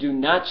Romans do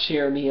not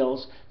share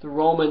meals. The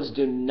Romans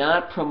do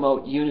not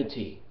promote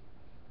unity.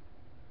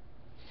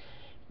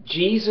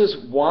 Jesus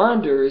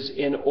wanders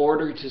in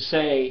order to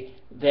say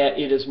that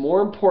it is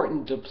more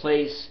important to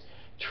place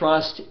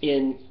trust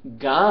in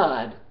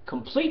God,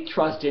 complete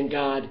trust in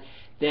God,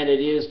 than it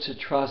is to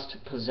trust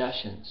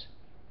possessions.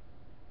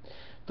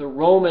 The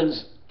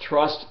Romans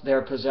trust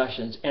their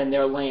possessions and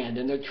their land,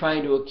 and they're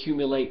trying to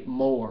accumulate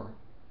more.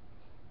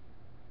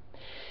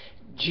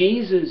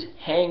 Jesus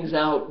hangs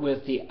out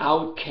with the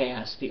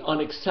outcasts, the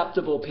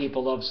unacceptable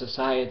people of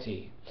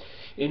society,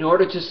 in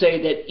order to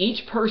say that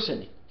each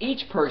person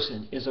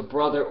is a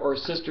brother or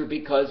sister,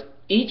 because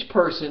each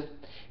person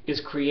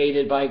is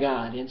created by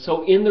God. And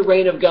so in the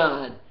reign of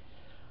God,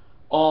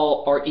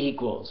 all are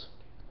equals.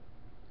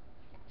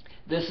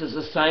 This is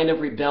a sign of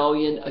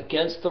rebellion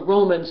against the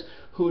Romans,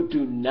 who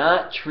do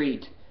not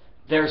treat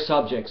their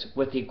subjects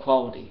with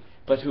equality,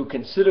 but who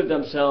consider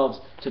themselves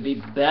to be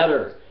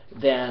better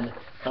than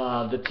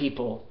the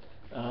people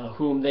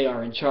whom they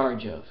are in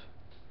charge of.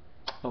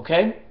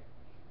 Okay?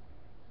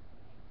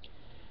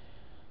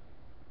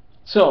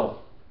 So,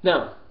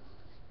 now,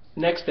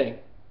 next thing.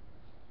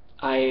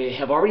 I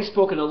have already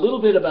spoken a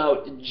little bit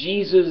about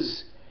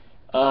Jesus.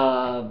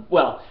 I've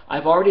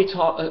already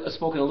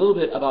spoken a little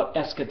bit about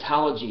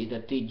eschatology,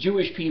 that the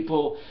Jewish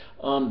people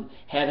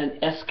had an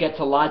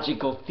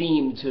eschatological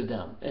theme to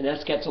them, an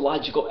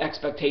eschatological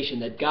expectation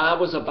that God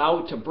was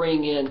about to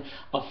bring in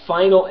a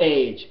final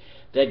age,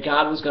 that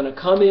God was going to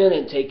come in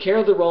and take care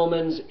of the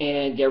Romans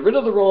and get rid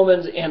of the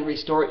Romans and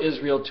restore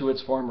Israel to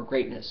its former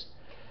greatness.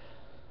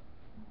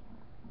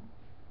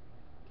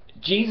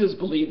 Jesus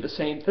believed the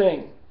same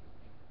thing.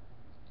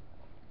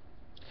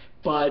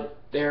 But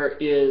there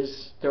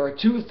are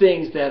two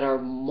things that are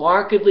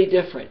markedly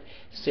different,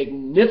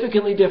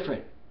 significantly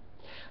different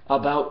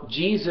about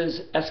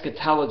Jesus'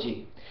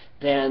 eschatology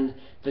than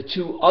the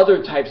two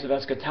other types of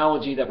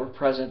eschatology that were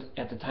present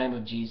at the time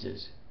of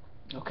Jesus.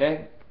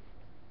 Okay?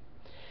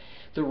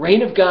 The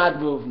reign of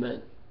God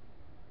movement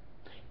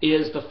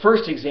is the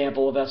first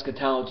example of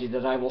eschatology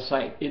that I will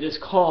cite. It is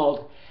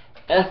called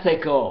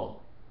ethical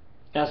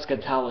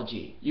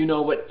eschatology. You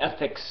know what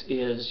ethics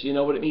is. You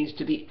know what it means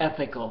to be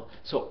ethical.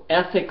 So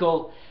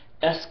ethical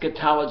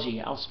eschatology.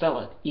 I'll spell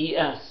it.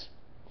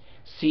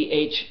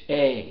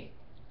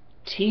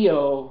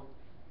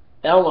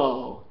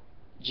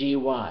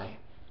 E-S-C-H-A-T-O-L-O-G-Y.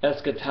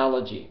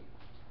 Eschatology.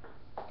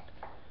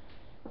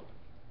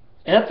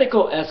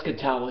 Ethical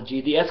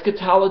eschatology, the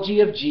eschatology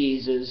of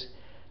Jesus,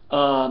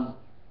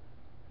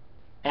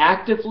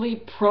 actively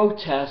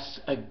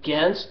protests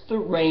against the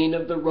reign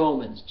of the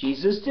Romans.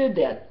 Jesus did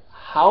that.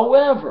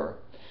 However,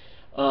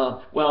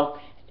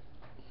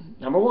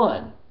 number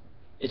one,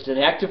 it's an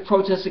active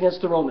protest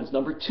against the Romans.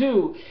 Number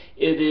two,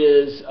 it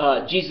is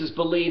Jesus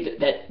believed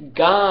that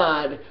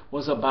God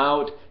was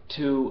about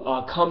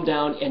to come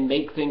down and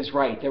make things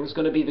right. There was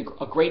going to be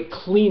a great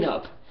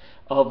cleanup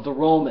of the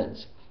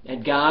Romans,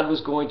 and God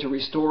was going to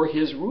restore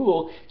His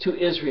rule to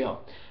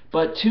Israel.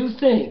 But two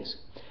things.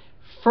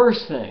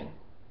 First thing,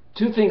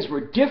 two things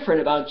were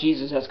different about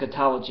Jesus'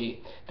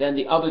 eschatology than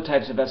the other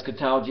types of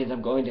eschatology that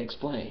I'm going to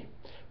explain.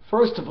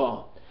 First of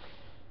all,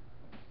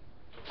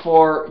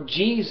 for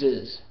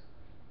Jesus,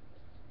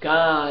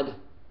 God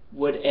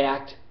would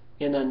act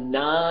in a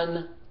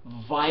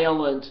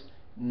non-violent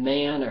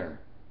manner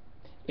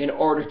in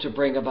order to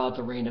bring about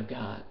the reign of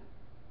God.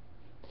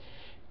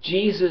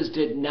 Jesus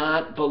did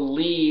not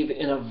believe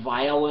in a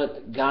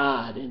violent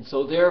God, and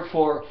so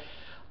therefore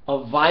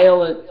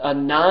a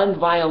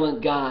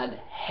non-violent God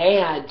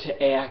had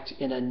to act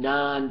in a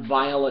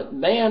non-violent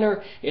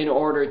manner in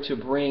order to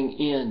bring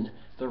in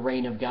the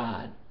reign of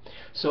God.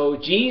 So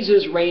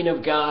Jesus' reign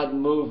of God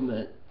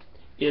movement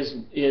is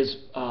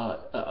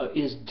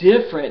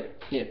different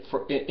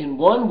in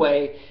one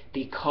way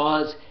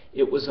because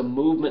it was a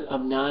movement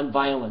of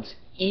non-violence.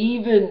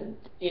 Even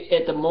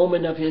at the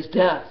moment of His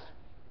death,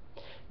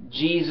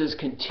 Jesus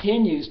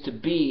continues to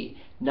be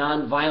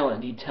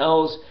non-violent. He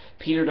tells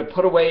Peter to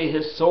put away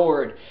his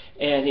sword,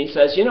 and he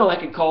says, I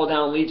could call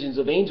down legions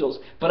of angels,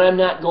 but I'm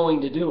not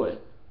going to do it.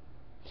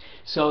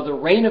 So the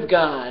reign of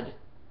God,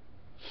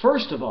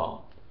 first of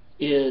all,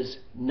 is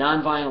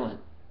non-violent.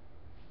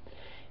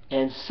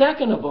 And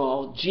second of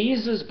all,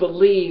 Jesus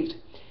believed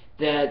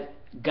that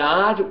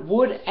God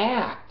would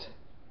act,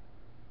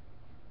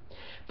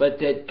 but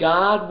that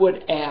God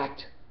would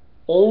act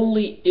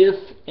only if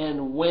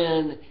and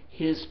when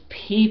His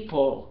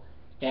people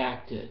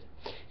acted.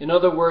 In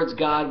other words,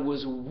 God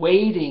was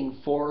waiting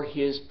for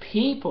His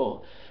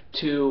people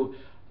to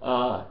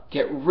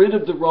get rid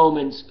of the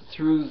Romans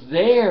through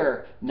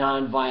their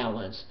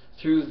nonviolence,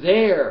 through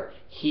their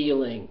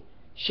healing,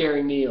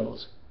 sharing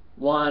meals,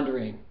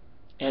 wandering,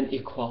 and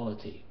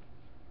equality.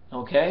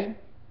 Okay?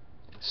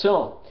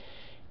 So,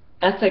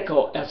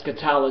 ethical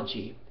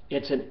eschatology.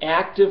 It's an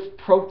active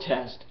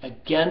protest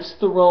against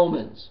the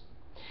Romans.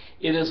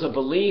 It is a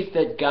belief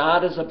that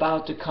God is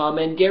about to come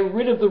and get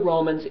rid of the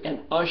Romans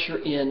and usher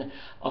in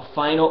a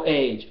final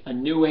age, a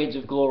new age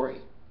of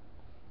glory.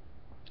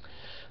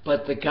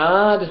 But the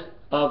God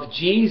of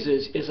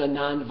Jesus is a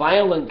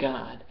nonviolent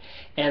God,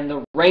 and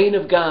the reign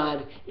of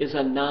God is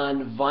a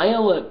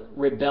nonviolent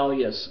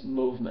rebellious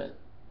movement.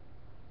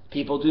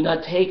 People do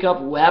not take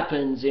up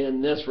weapons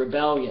in this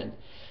rebellion.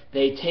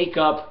 They take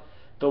up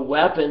the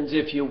weapons,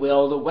 if you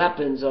will, the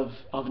weapons of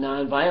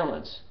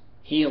nonviolence: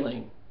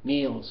 healing,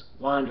 meals,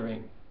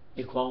 wandering,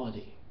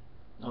 equality.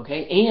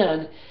 Okay?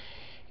 And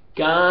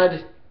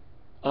God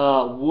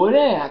would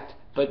act,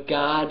 but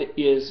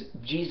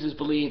Jesus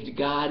believed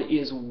God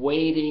is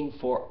waiting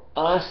for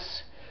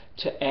us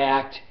to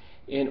act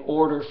in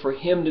order for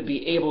Him to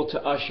be able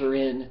to usher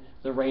in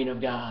the reign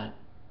of God.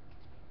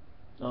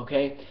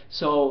 Okay?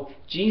 So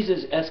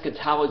Jesus'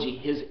 eschatology,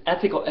 His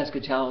ethical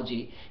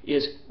eschatology,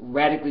 is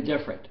radically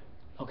different.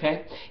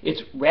 Okay?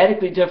 It's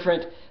radically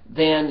different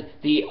than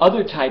the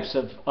other types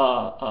of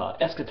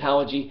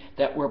eschatology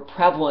that were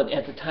prevalent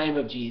at the time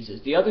of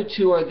Jesus. The other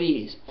two are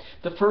these.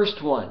 The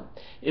first one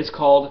is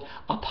called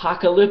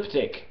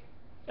apocalyptic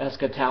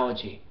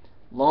eschatology.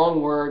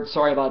 Long word,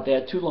 sorry about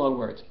that, two long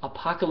words.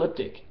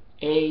 Apocalyptic.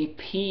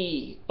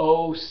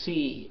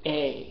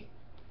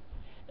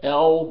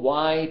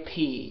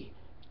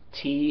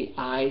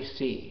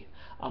 A-P-O-C-A-L-Y-P-T-I-C.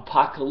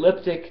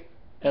 Apocalyptic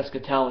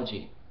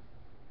eschatology.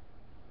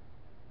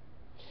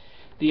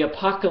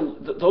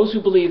 Those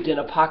who believed in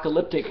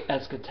apocalyptic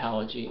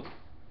eschatology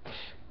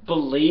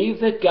believed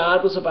that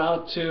God was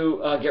about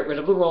to get rid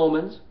of the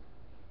Romans,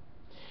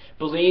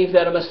 believed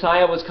that a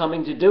Messiah was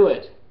coming to do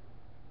it.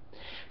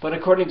 But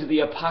according to the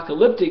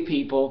apocalyptic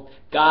people,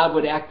 God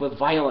would act with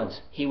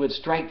violence. He would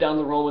strike down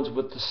the Romans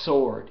with the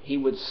sword. He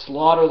would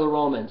slaughter the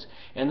Romans.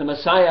 And the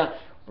Messiah,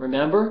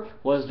 remember,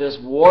 was this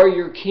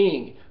warrior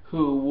king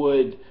who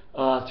would,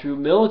 through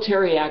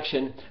military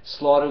action,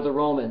 slaughter the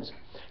Romans,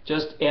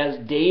 just as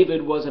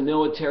David was a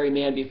military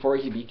man before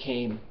he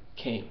became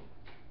king.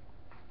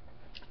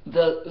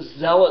 The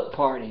Zealot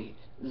Party,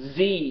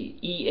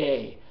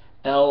 Z-E-A-L-O-T.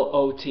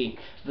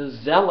 The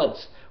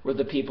Zealots were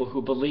the people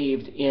who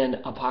believed in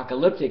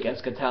apocalyptic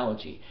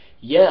eschatology.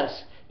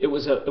 Yes, it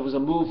was a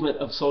movement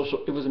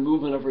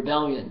of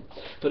rebellion,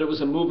 but it was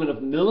a movement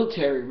of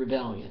military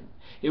rebellion.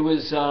 It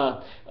was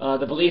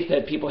the belief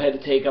that people had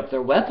to take up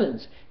their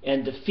weapons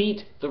and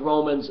defeat the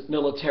Romans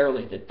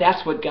militarily.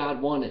 That's what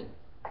God wanted.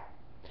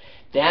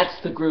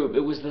 That's the group. It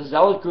was the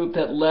Zealot group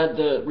that led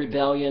the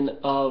rebellion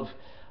of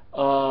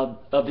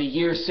the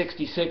year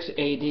 66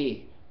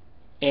 A.D.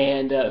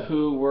 and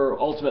who were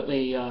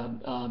ultimately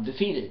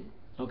defeated.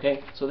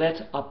 Okay, so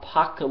that's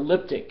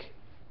apocalyptic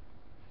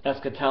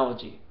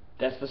eschatology.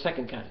 That's the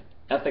second kind.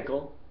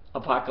 Ethical,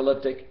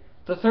 apocalyptic.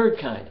 The third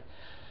kind,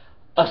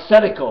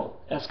 ascetical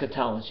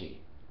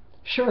eschatology.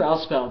 Sure, I'll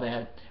spell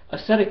that.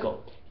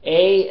 Ascetical.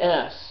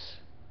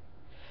 A-S-C-E-T-I-C-A-L.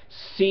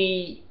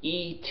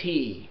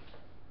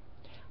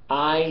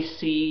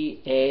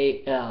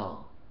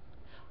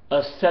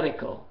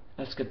 Ascetical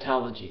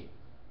eschatology.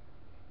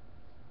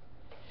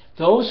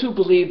 Those who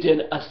believed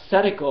in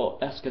ascetical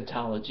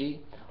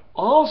eschatology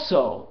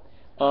also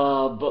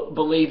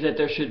believed that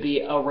there should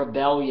be a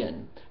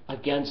rebellion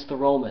against the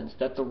Romans,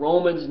 that the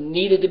Romans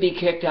needed to be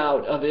kicked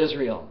out of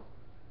Israel.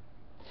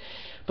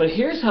 But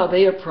here's how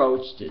they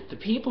approached it. The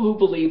people who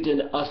believed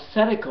in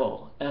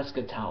ascetical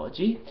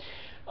eschatology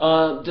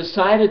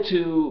decided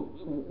to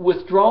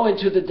withdraw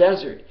into the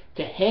desert,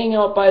 to hang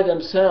out by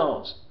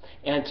themselves,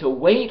 and to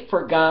wait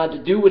for God to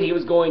do what He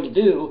was going to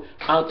do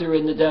out there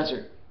in the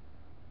desert.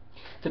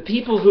 The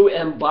people who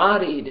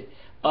embodied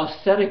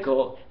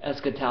ascetical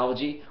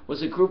eschatology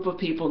was a group of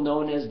people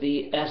known as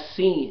the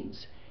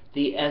Essenes.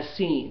 The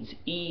Essenes,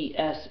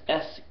 E-S-S-E-N-E-S.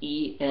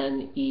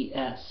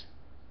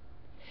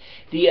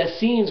 The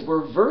Essenes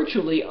were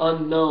virtually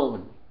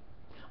unknown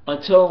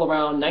until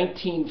around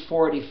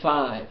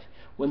 1945,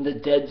 when the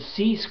Dead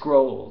Sea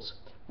Scrolls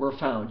were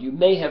found. You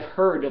may have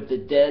heard of the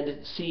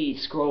Dead Sea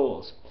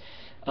Scrolls.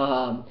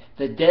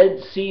 The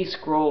Dead Sea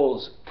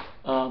Scrolls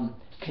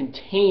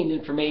contained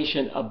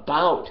information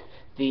about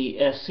the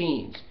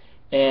Essenes,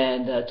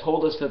 and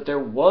told us that there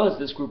was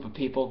this group of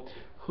people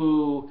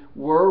who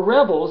were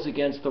rebels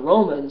against the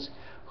Romans,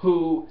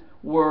 who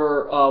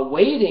were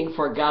waiting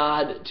for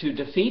God to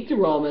defeat the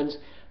Romans,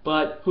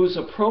 but whose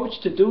approach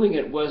to doing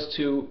it was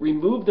to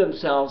remove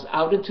themselves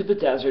out into the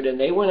desert, and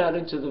they went out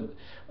into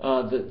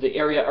the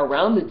area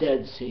around the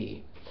Dead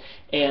Sea,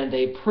 and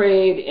they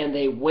prayed and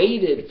they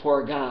waited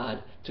for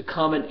God to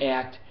come and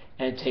act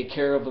and take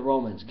care of the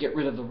Romans, get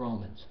rid of the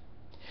Romans.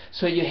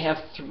 So you have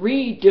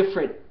three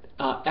different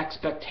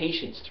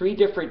expectations, three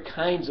different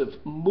kinds of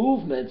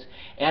movements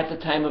at the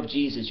time of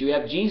Jesus. You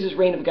have Jesus'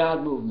 reign of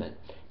God movement,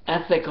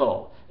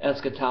 ethical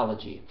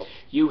eschatology.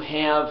 You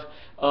have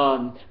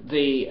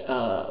the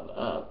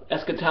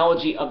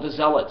eschatology of the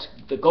Zealots,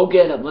 the go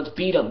get them, let's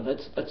beat them,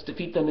 let's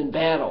defeat them in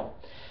battle.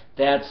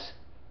 That's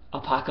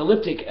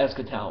apocalyptic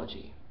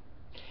eschatology.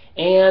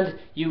 And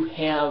you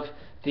have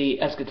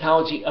the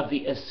eschatology of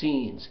the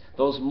Essenes,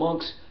 those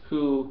monks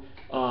who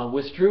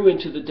withdrew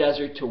into the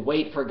desert to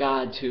wait for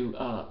God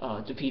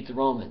to defeat the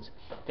Romans.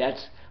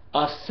 That's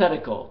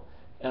ascetical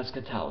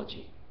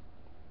eschatology.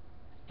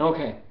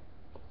 Okay.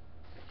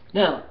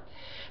 Now,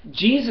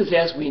 Jesus,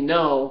 as we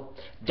know,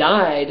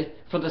 died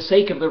for the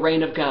sake of the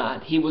reign of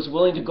God. He was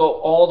willing to go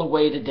all the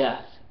way to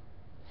death.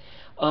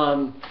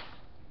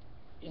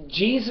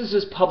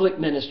 Jesus' public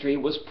ministry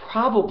was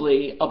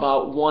probably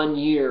about 1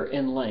 year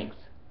in length.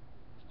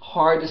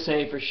 Hard to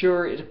say for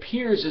sure. It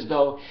appears as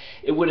though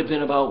it would have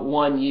been about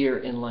 1 year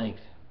in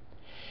length.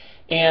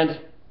 And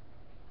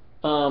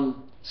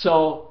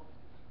so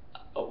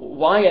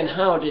why and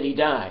how did he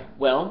die?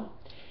 Well,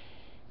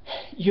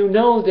 you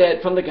know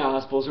that from the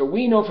Gospels, or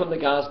we know from the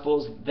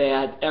Gospels,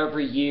 that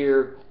every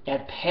year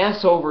at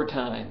Passover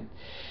time,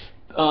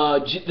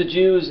 the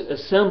Jews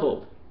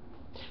assembled.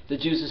 The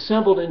Jews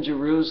assembled in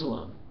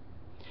Jerusalem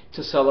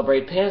to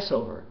celebrate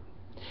Passover.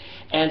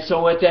 And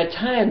so at that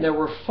time, there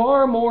were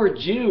far more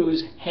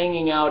Jews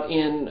hanging out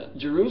in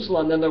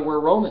Jerusalem than there were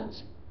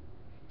Romans.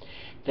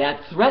 That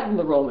threatened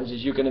the Romans,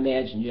 as you can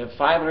imagine. You have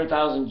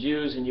 500,000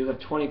 Jews and you have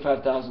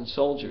 25,000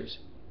 soldiers.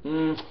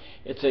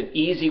 It's an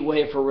easy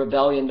way for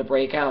rebellion to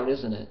break out,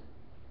 isn't it?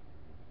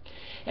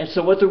 And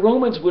so what the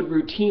Romans would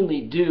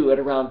routinely do at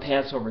around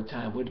Passover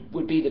time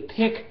would be to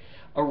pick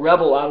a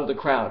rebel out of the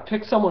crowd.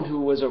 Pick someone who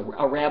was a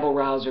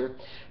rabble-rouser,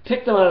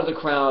 pick them out of the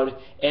crowd,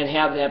 and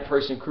have that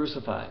person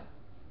crucified.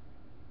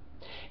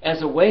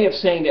 As a way of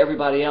saying to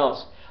everybody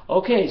else,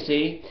 okay,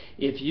 see,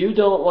 if you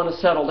don't want to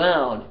settle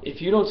down,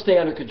 if you don't stay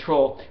under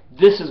control,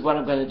 this is what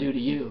I'm going to do to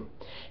you.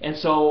 And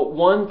so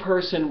one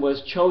person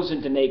was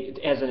chosen to make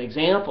as an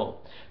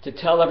example, to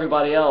tell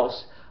everybody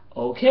else,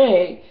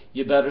 okay,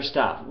 you better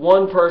stop.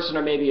 One person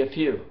or maybe a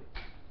few.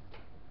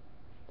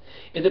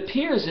 It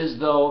appears as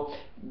though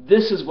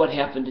this is what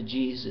happened to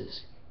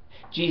Jesus.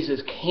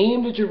 Jesus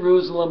came to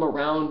Jerusalem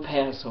around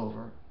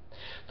Passover.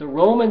 The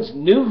Romans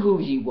knew who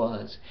he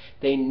was.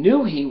 They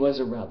knew he was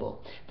a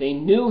rebel. They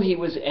knew he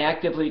was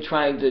actively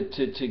trying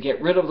to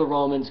get rid of the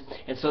Romans,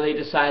 and so they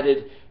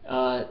decided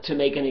to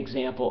make an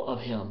example of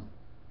him.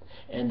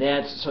 And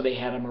so they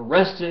had him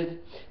arrested,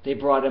 they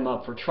brought him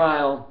up for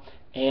trial,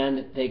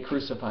 and they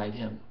crucified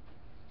him.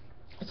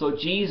 So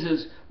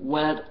Jesus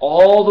went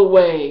all the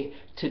way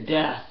to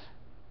death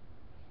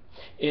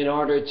in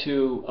order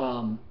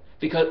to,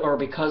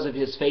 because of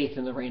his faith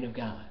in the reign of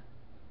God.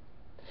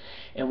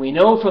 And we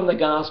know from the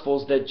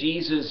Gospels that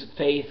Jesus'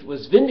 faith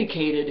was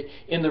vindicated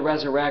in the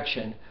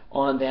resurrection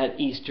on that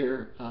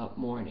Easter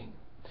morning.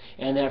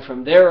 And that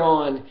from there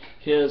on,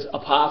 his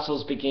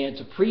apostles began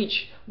to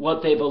preach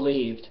what they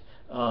believed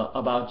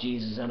about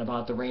Jesus and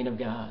about the reign of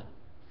God.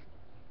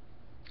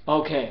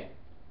 Okay.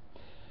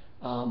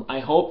 I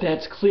hope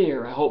that's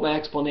clear. I hope my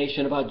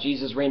explanation about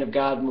Jesus' reign of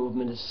God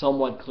movement is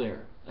somewhat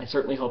clear. I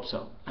certainly hope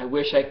so. I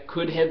wish I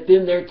could have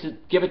been there to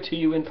give it to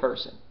you in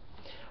person.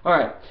 All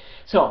right.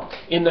 So,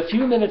 in the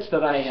few minutes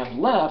that I have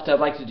left, I'd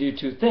like to do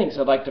two things.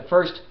 I'd like to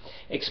first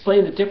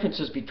explain the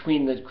differences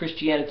between the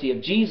Christianity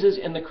of Jesus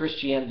and the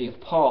Christianity of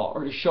Paul,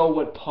 or to show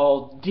what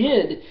Paul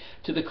did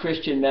to the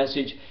Christian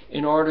message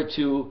in order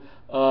to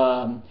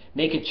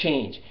make a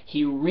change.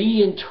 He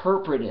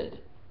reinterpreted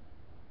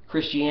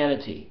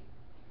Christianity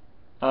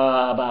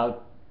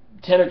about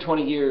 10 or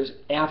 20 years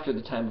after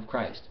the time of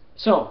Christ.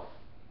 So,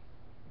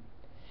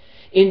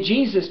 in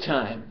Jesus'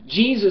 time,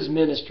 Jesus'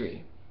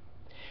 ministry,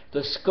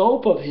 the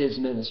scope of his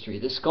ministry,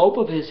 the scope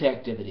of his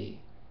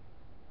activity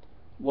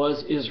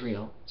was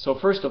Israel. So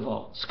first of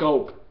all,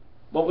 scope.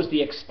 What was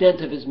the extent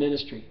of his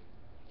ministry?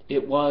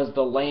 It was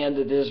the land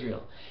of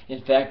Israel.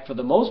 In fact, for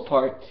the most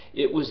part,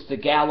 it was the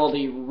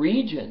Galilee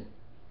region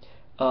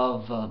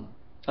of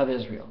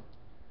Israel.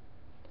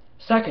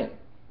 Second,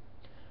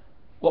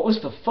 what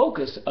was the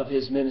focus of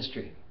his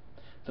ministry?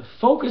 The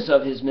focus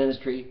of his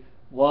ministry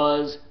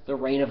was the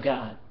reign of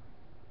God.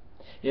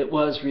 It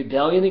was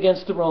rebellion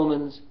against the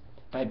Romans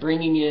by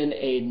bringing in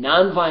a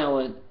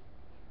nonviolent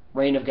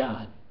reign of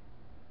God.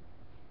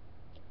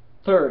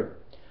 Third,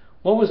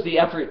 what was the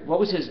effort? What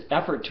was his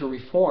effort to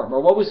reform? Or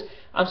what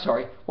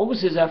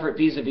was his effort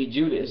vis-a-vis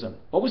Judaism?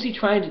 What was he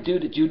trying to do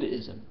to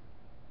Judaism?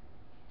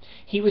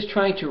 He was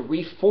trying to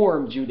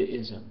reform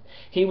Judaism.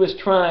 He was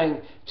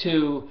trying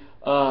to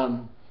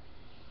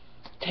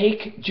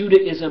take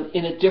Judaism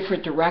in a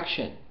different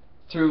direction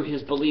through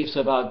his beliefs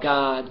about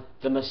God,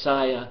 the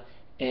Messiah,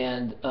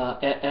 and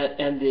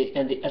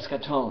the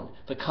eschaton,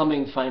 the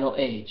coming final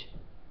age.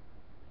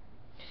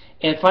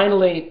 And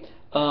finally,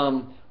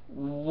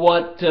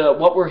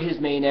 what were his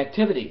main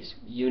activities?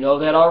 You know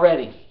that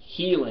already.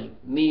 Healing,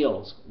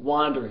 meals,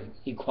 wandering,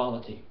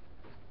 equality.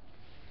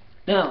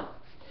 Now,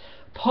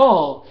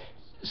 Paul,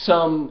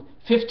 some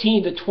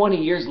 15 to 20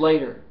 years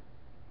later,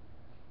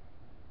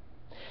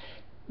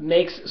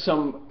 makes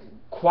some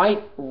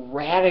quite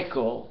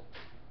radical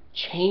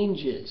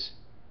changes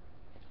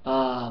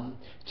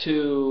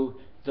to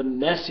the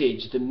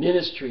message, the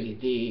ministry,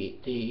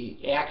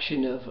 the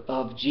action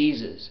of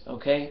Jesus.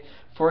 Okay?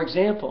 For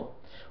example,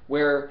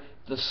 where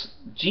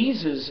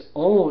Jesus'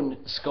 own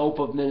scope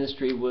of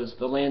ministry was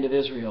the land of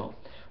Israel.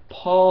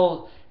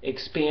 Paul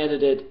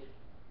expanded it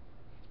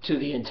to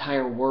the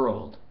entire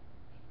world.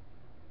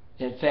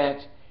 In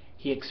fact,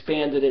 he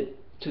expanded it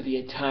to the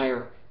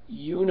entire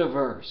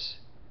universe.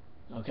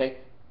 Okay?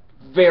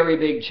 Very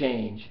big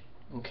change.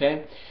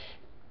 Okay?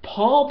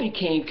 Paul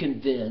became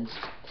convinced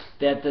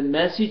that the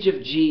message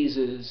of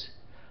Jesus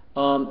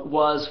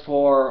was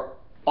for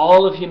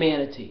all of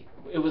humanity.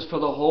 It was for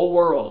the whole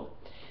world.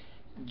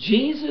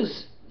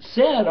 Jesus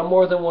said on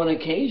more than one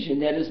occasion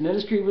that his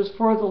ministry was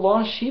for the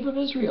lost sheep of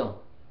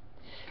Israel,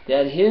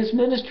 that his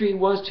ministry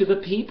was to the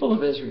people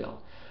of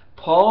Israel.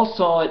 Paul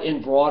saw it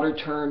in broader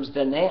terms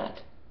than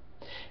that.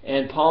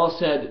 And Paul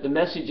said the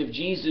message of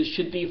Jesus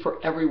should be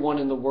for everyone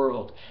in the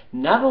world.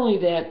 Not only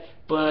that,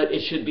 but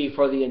it should be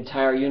for the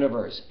entire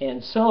universe.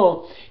 And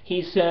so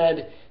he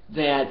said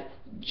that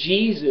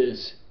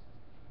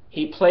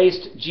he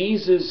placed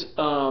Jesus'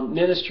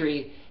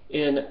 ministry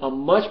in a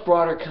much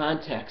broader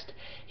context.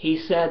 He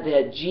said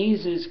that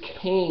Jesus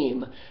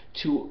came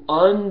to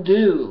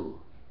undo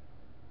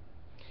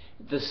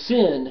the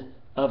sin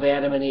of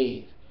Adam and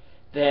Eve.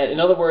 That, in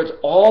other words,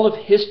 all of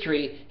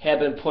history had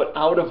been put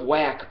out of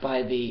whack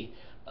by the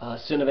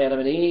sin of Adam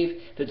and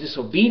Eve, the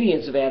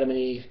disobedience of Adam and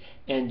Eve,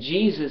 and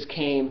Jesus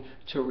came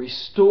to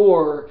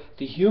restore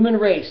the human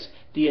race,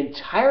 the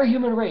entire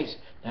human race,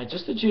 not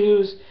just the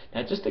Jews,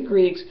 not just the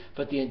Greeks,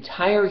 but the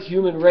entire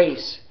human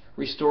race,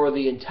 restore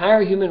the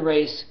entire human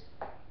race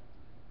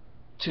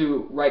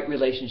to right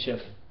relationship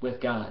with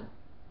God.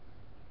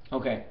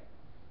 Okay,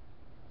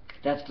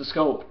 that's the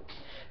scope.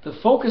 The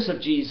focus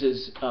of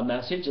Jesus'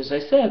 message, as I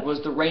said,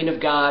 was the reign of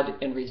God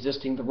and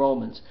resisting the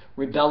Romans,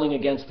 rebelling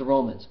against the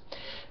Romans.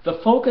 The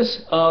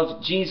focus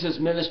of Jesus'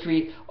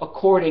 ministry,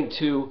 according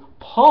to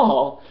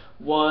Paul,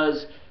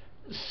 was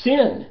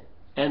sin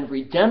and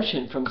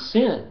redemption from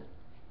sin.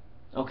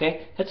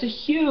 Okay? That's a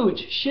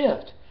huge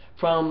shift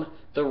from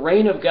the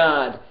reign of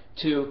God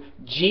to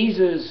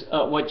Jesus.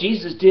 What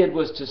Jesus did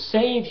was to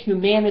save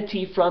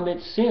humanity from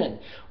its sin,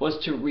 was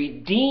to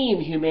redeem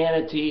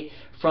humanity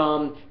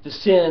from the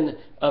sin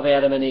of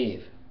Adam and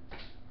Eve.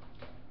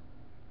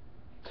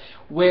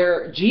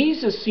 Where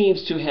Jesus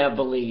seems to have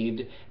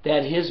believed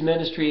that his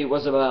ministry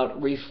was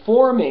about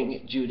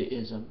reforming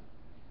Judaism,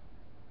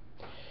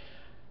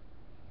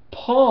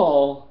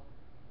 Paul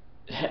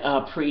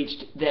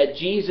preached that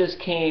Jesus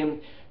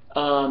came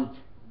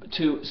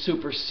to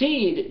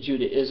supersede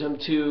Judaism,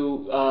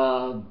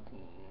 to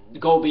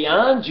go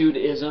beyond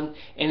Judaism,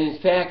 and in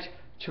fact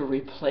to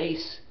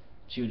replace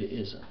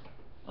Judaism.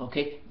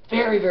 Okay?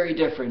 Very, very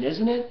different,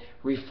 isn't it?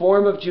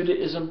 Reform of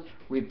Judaism,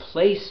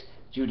 replace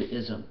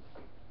Judaism.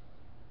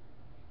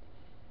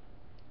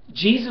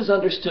 Jesus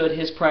understood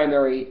his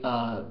primary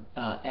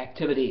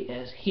activity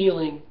as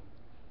healing,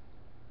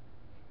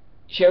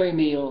 sharing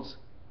meals,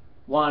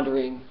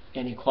 wandering,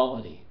 and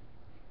equality.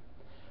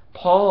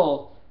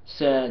 Paul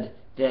said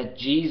that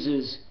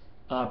Jesus'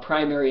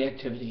 primary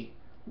activity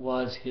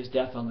was his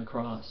death on the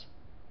cross,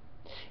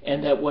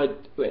 and that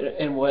what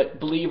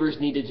believers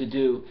needed to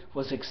do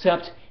was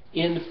accept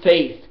in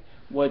faith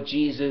what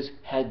Jesus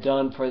had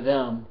done for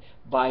them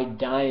by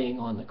dying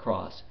on the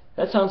cross.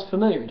 That sounds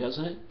familiar,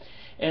 doesn't it?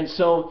 And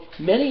so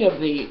many of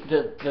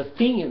the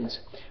themes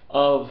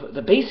of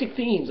the basic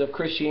themes of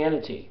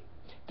Christianity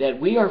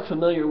that we are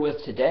familiar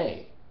with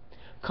today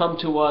come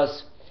to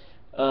us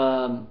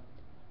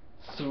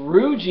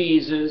through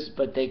Jesus,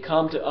 but they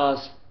come to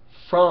us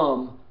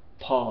from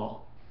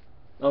Paul.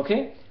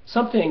 Okay?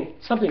 Something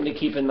to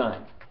keep in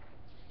mind.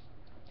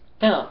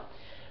 Now,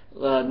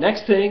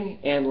 next thing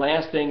and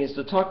last thing is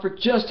to talk for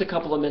just a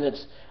couple of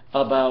minutes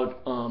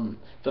about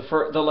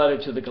the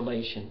letter to the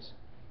Galatians.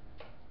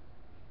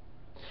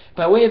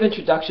 By way of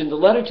introduction, the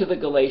letter to the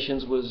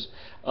Galatians was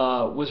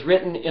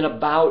written in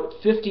about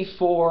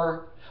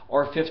 54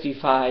 or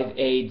 55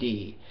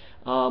 A.D.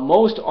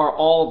 Most or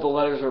all of the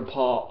letters of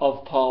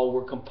Paul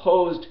were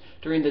composed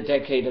during the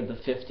decade of the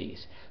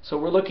 50s. So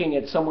we're looking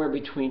at somewhere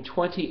between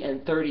 20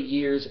 and 30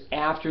 years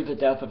after the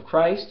death of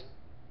Christ,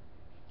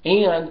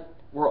 and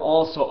we're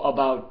also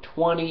about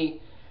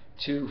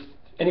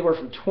anywhere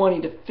from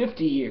 20 to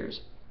 50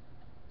 years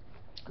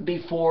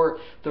before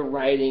the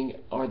writing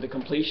or the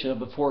completion of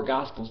the four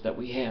Gospels that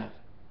we have.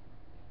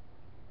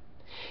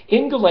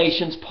 In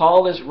Galatians,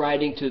 Paul is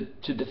writing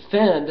to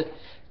defend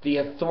the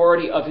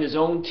authority of his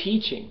own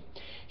teaching.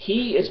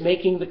 He is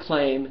making the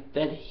claim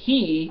that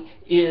he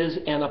is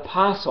an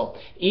apostle,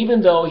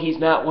 even though he's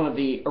not one of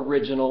the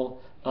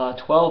original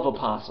 12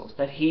 apostles,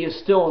 that he is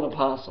still an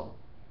apostle.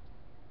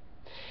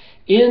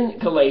 In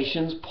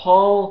Galatians,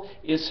 Paul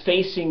is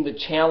facing the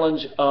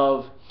challenge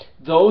of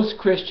those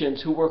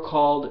Christians who were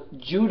called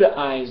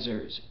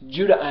Judaizers.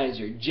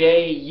 Judaizer,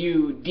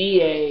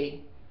 Judaizers.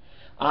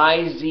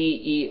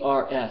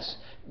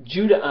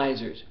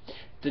 Judaizers.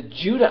 The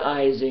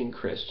Judaizing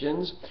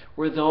Christians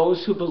were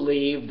those who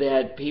believed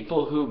that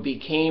people who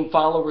became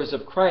followers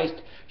of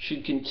Christ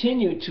should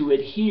continue to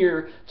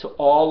adhere to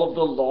all of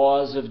the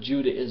laws of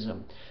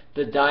Judaism.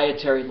 the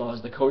dietary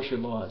laws, the kosher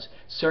laws,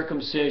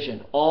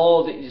 circumcision,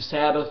 all the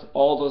Sabbath,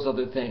 all those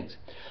other things.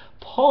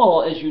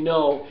 Paul, as you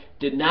know,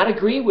 did not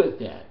agree with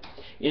that.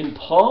 In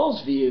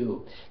Paul's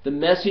view, the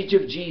message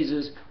of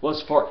Jesus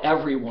was for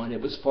everyone.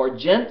 It was for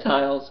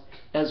Gentiles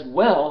as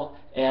well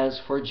as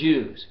for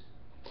Jews.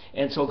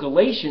 And so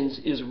Galatians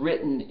is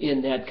written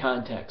in that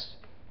context.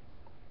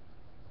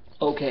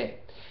 Okay.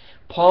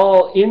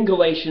 Paul in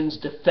Galatians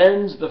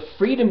defends the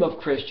freedom of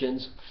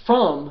Christians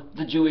from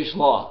the Jewish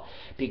law.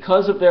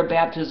 Because of their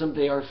baptism,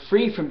 they are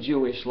free from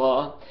Jewish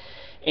law.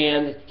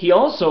 And he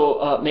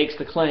also makes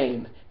the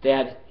claim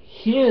that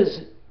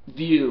his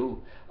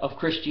view of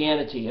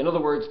Christianity, in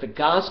other words, the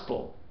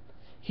gospel,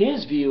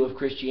 his view of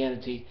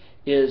Christianity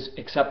is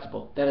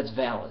acceptable, that it's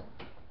valid.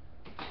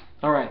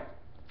 All right.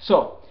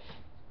 So,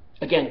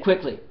 again,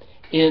 quickly,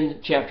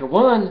 in chapter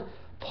 1,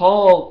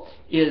 Paul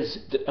is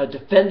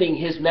defending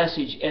his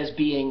message as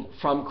being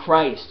from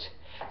Christ.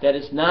 That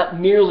it's not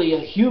merely a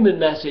human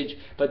message,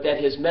 but that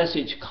his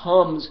message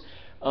comes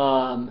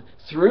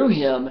through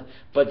him,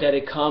 but that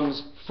it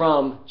comes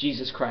from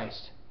Jesus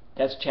Christ.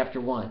 That's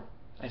chapter 1.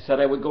 I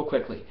said I would go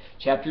quickly.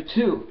 Chapter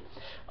 2.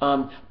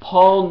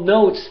 Paul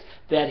notes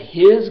that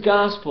his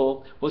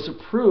gospel was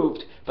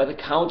approved by the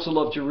Council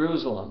of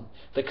Jerusalem.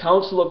 The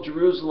Council of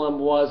Jerusalem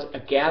was a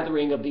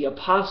gathering of the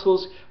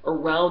apostles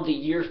around the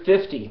year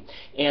 50.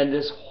 And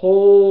this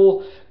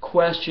whole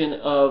question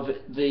of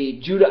the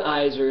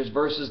Judaizers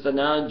versus the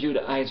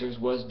non-Judaizers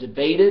was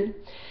debated.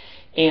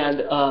 And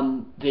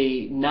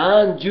the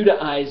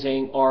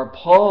non-Judaizing or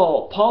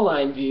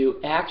Pauline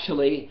view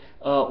actually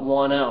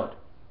won out.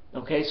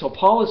 Okay, so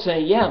Paul is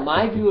saying, yeah,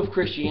 my view of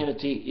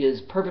Christianity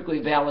is perfectly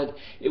valid.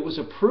 It was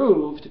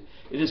approved.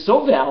 It is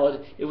so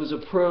valid, it was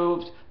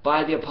approved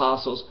by the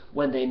apostles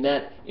when they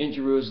met in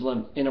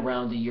Jerusalem in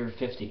around the year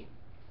 50.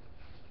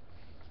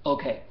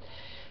 Okay,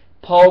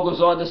 Paul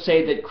goes on to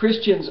say that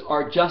Christians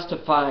are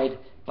justified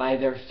by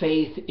their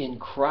faith in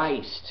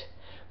Christ.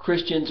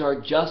 Christians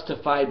are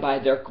justified by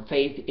their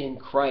faith in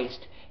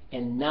Christ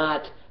and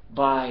not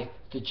by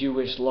the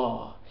Jewish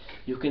law.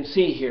 You can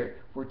see here,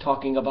 we're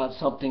talking about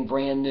something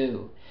brand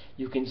new.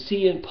 You can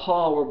see in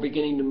Paul we're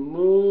beginning to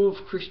move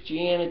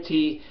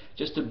Christianity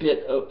just a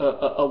bit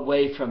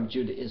away from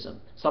Judaism,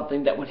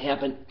 something that would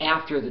happen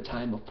after the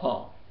time of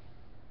Paul.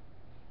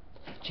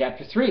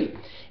 Chapter 3.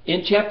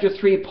 In chapter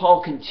 3,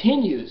 Paul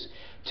continues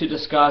to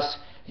discuss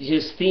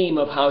his theme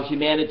of how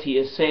humanity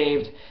is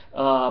saved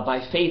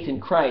by faith in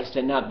Christ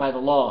and not by the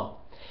law.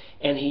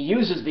 And he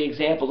uses the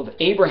example of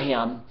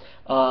Abraham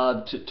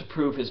to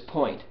prove his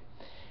point.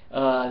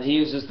 He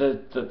uses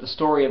the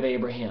story of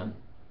Abraham.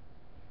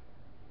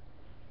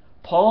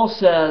 Paul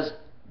says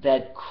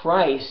that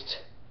Christ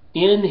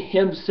in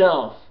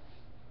himself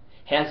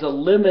has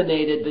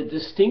eliminated the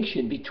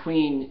distinction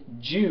between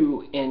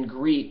Jew and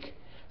Greek,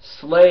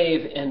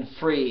 slave and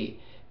free,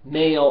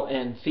 male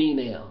and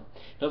female.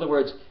 In other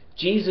words,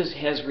 Jesus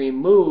has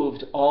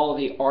removed all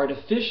the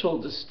artificial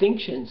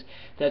distinctions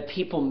that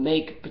people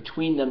make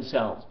between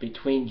themselves,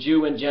 between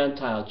Jew and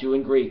Gentile, Jew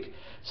and Greek,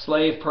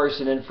 slave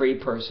person and free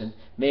person,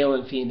 male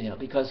and female,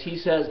 because he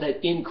says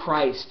that in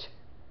Christ,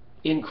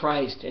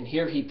 and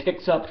here he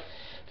picks up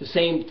the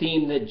same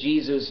theme that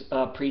Jesus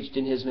preached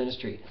in his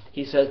ministry.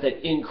 He says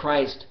that in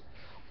Christ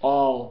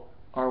all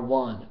are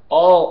one.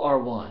 All are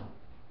one.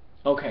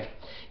 Okay,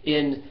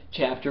 in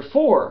chapter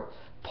 4,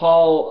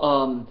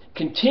 Paul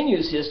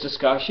continues his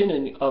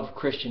discussion of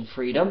Christian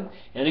freedom.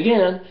 And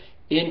again,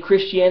 in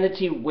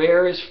Christianity,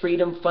 where is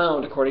freedom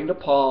found? According to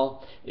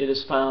Paul, it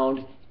is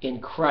found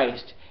in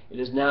Christ. It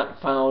is not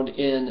found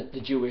in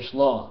the Jewish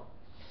law.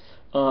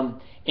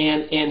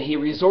 And he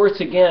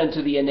resorts again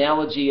to the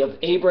analogy of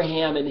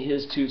Abraham and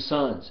his two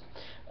sons.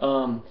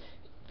 The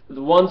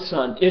one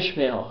son,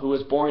 Ishmael, who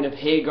was born of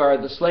Hagar,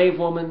 the slave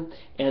woman,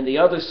 and the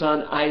other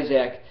son,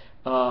 Isaac,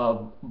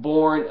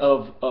 born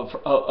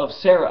of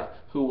Sarah,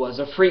 who was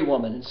a free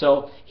woman. And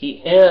so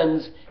he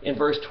ends in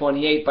verse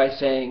 28 by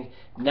saying,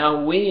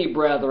 "Now we,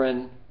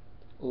 brethren,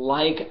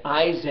 like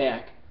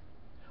Isaac,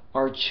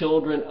 are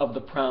children of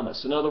the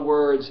promise." In other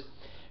words,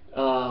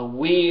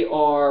 we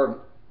are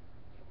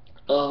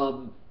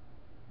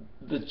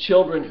the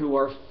children who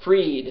are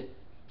freed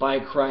by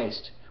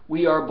Christ.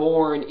 We are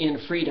born in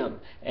freedom,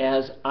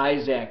 as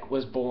Isaac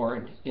was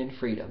born in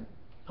freedom.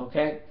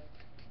 Okay?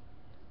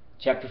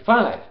 Chapter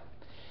 5.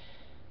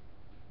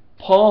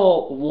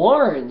 Paul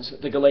warns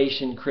the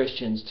Galatian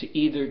Christians to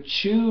either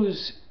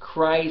choose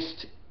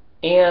Christ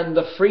and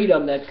the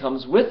freedom that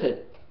comes with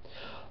it,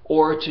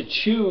 or to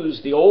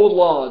choose the old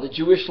law, the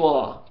Jewish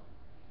law,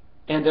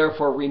 and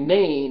therefore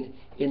remain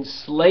in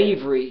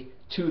slavery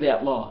to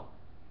that law.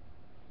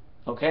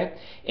 Okay?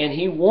 And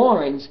he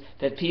warns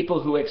that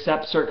people who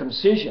accept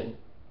circumcision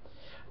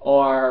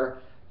are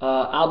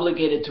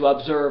obligated to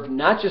observe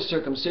not just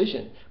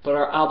circumcision, but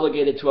are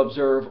obligated to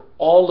observe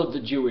all of the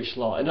Jewish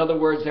law. In other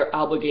words, they're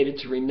obligated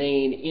to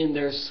remain in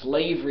their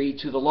slavery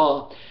to the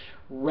law,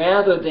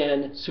 rather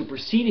than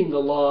superseding the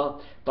law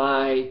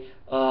by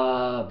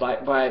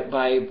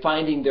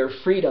finding their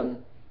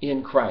freedom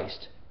in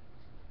Christ.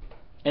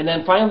 And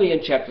then finally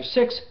in chapter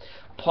 6,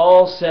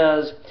 Paul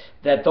says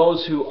that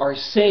those who are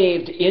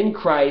saved in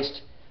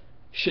Christ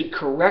should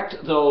correct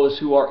those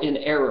who are in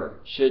error,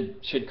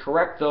 should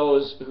correct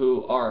those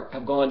who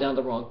have gone down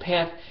the wrong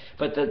path,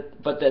 but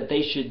that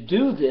they should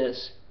do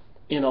this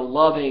in a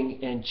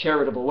loving and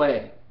charitable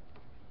way.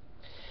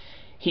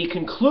 He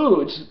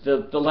concludes,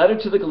 the letter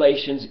to the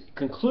Galatians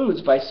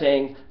concludes by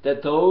saying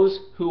that those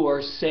who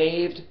are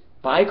saved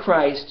by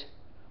Christ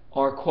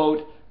are,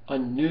 quote, a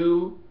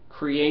new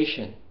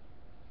creation.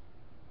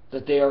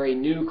 That they are a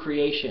new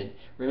creation.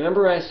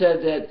 Remember I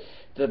said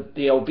that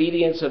the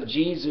obedience of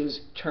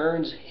Jesus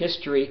turns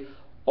history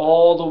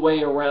all the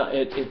way around.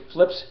 It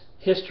flips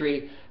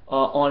history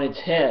on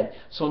its head.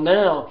 So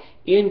now,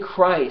 in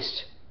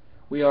Christ,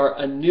 we are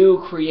a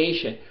new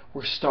creation.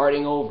 We're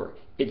starting over.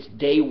 It's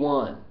day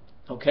one.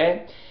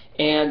 Okay?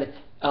 And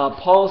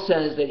Paul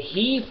says that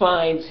he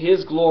finds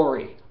his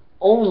glory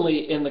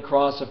only in the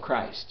cross of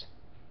Christ.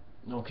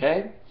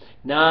 Okay?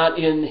 Not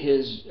in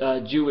his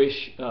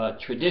Jewish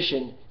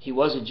tradition. He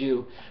was a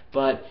Jew.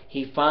 But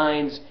he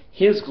finds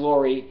his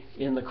glory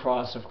in the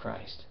cross of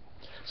Christ.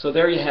 So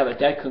there you have it.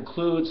 That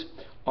concludes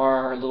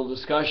our little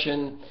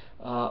discussion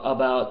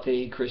about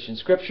the Christian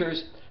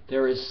Scriptures.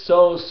 There is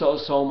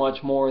so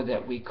much more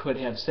that we could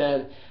have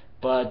said,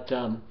 but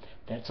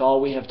that's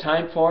all we have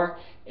time for,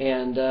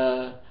 and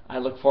I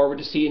look forward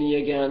to seeing you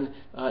again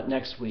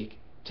next week.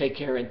 Take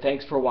care, and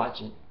thanks for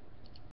watching.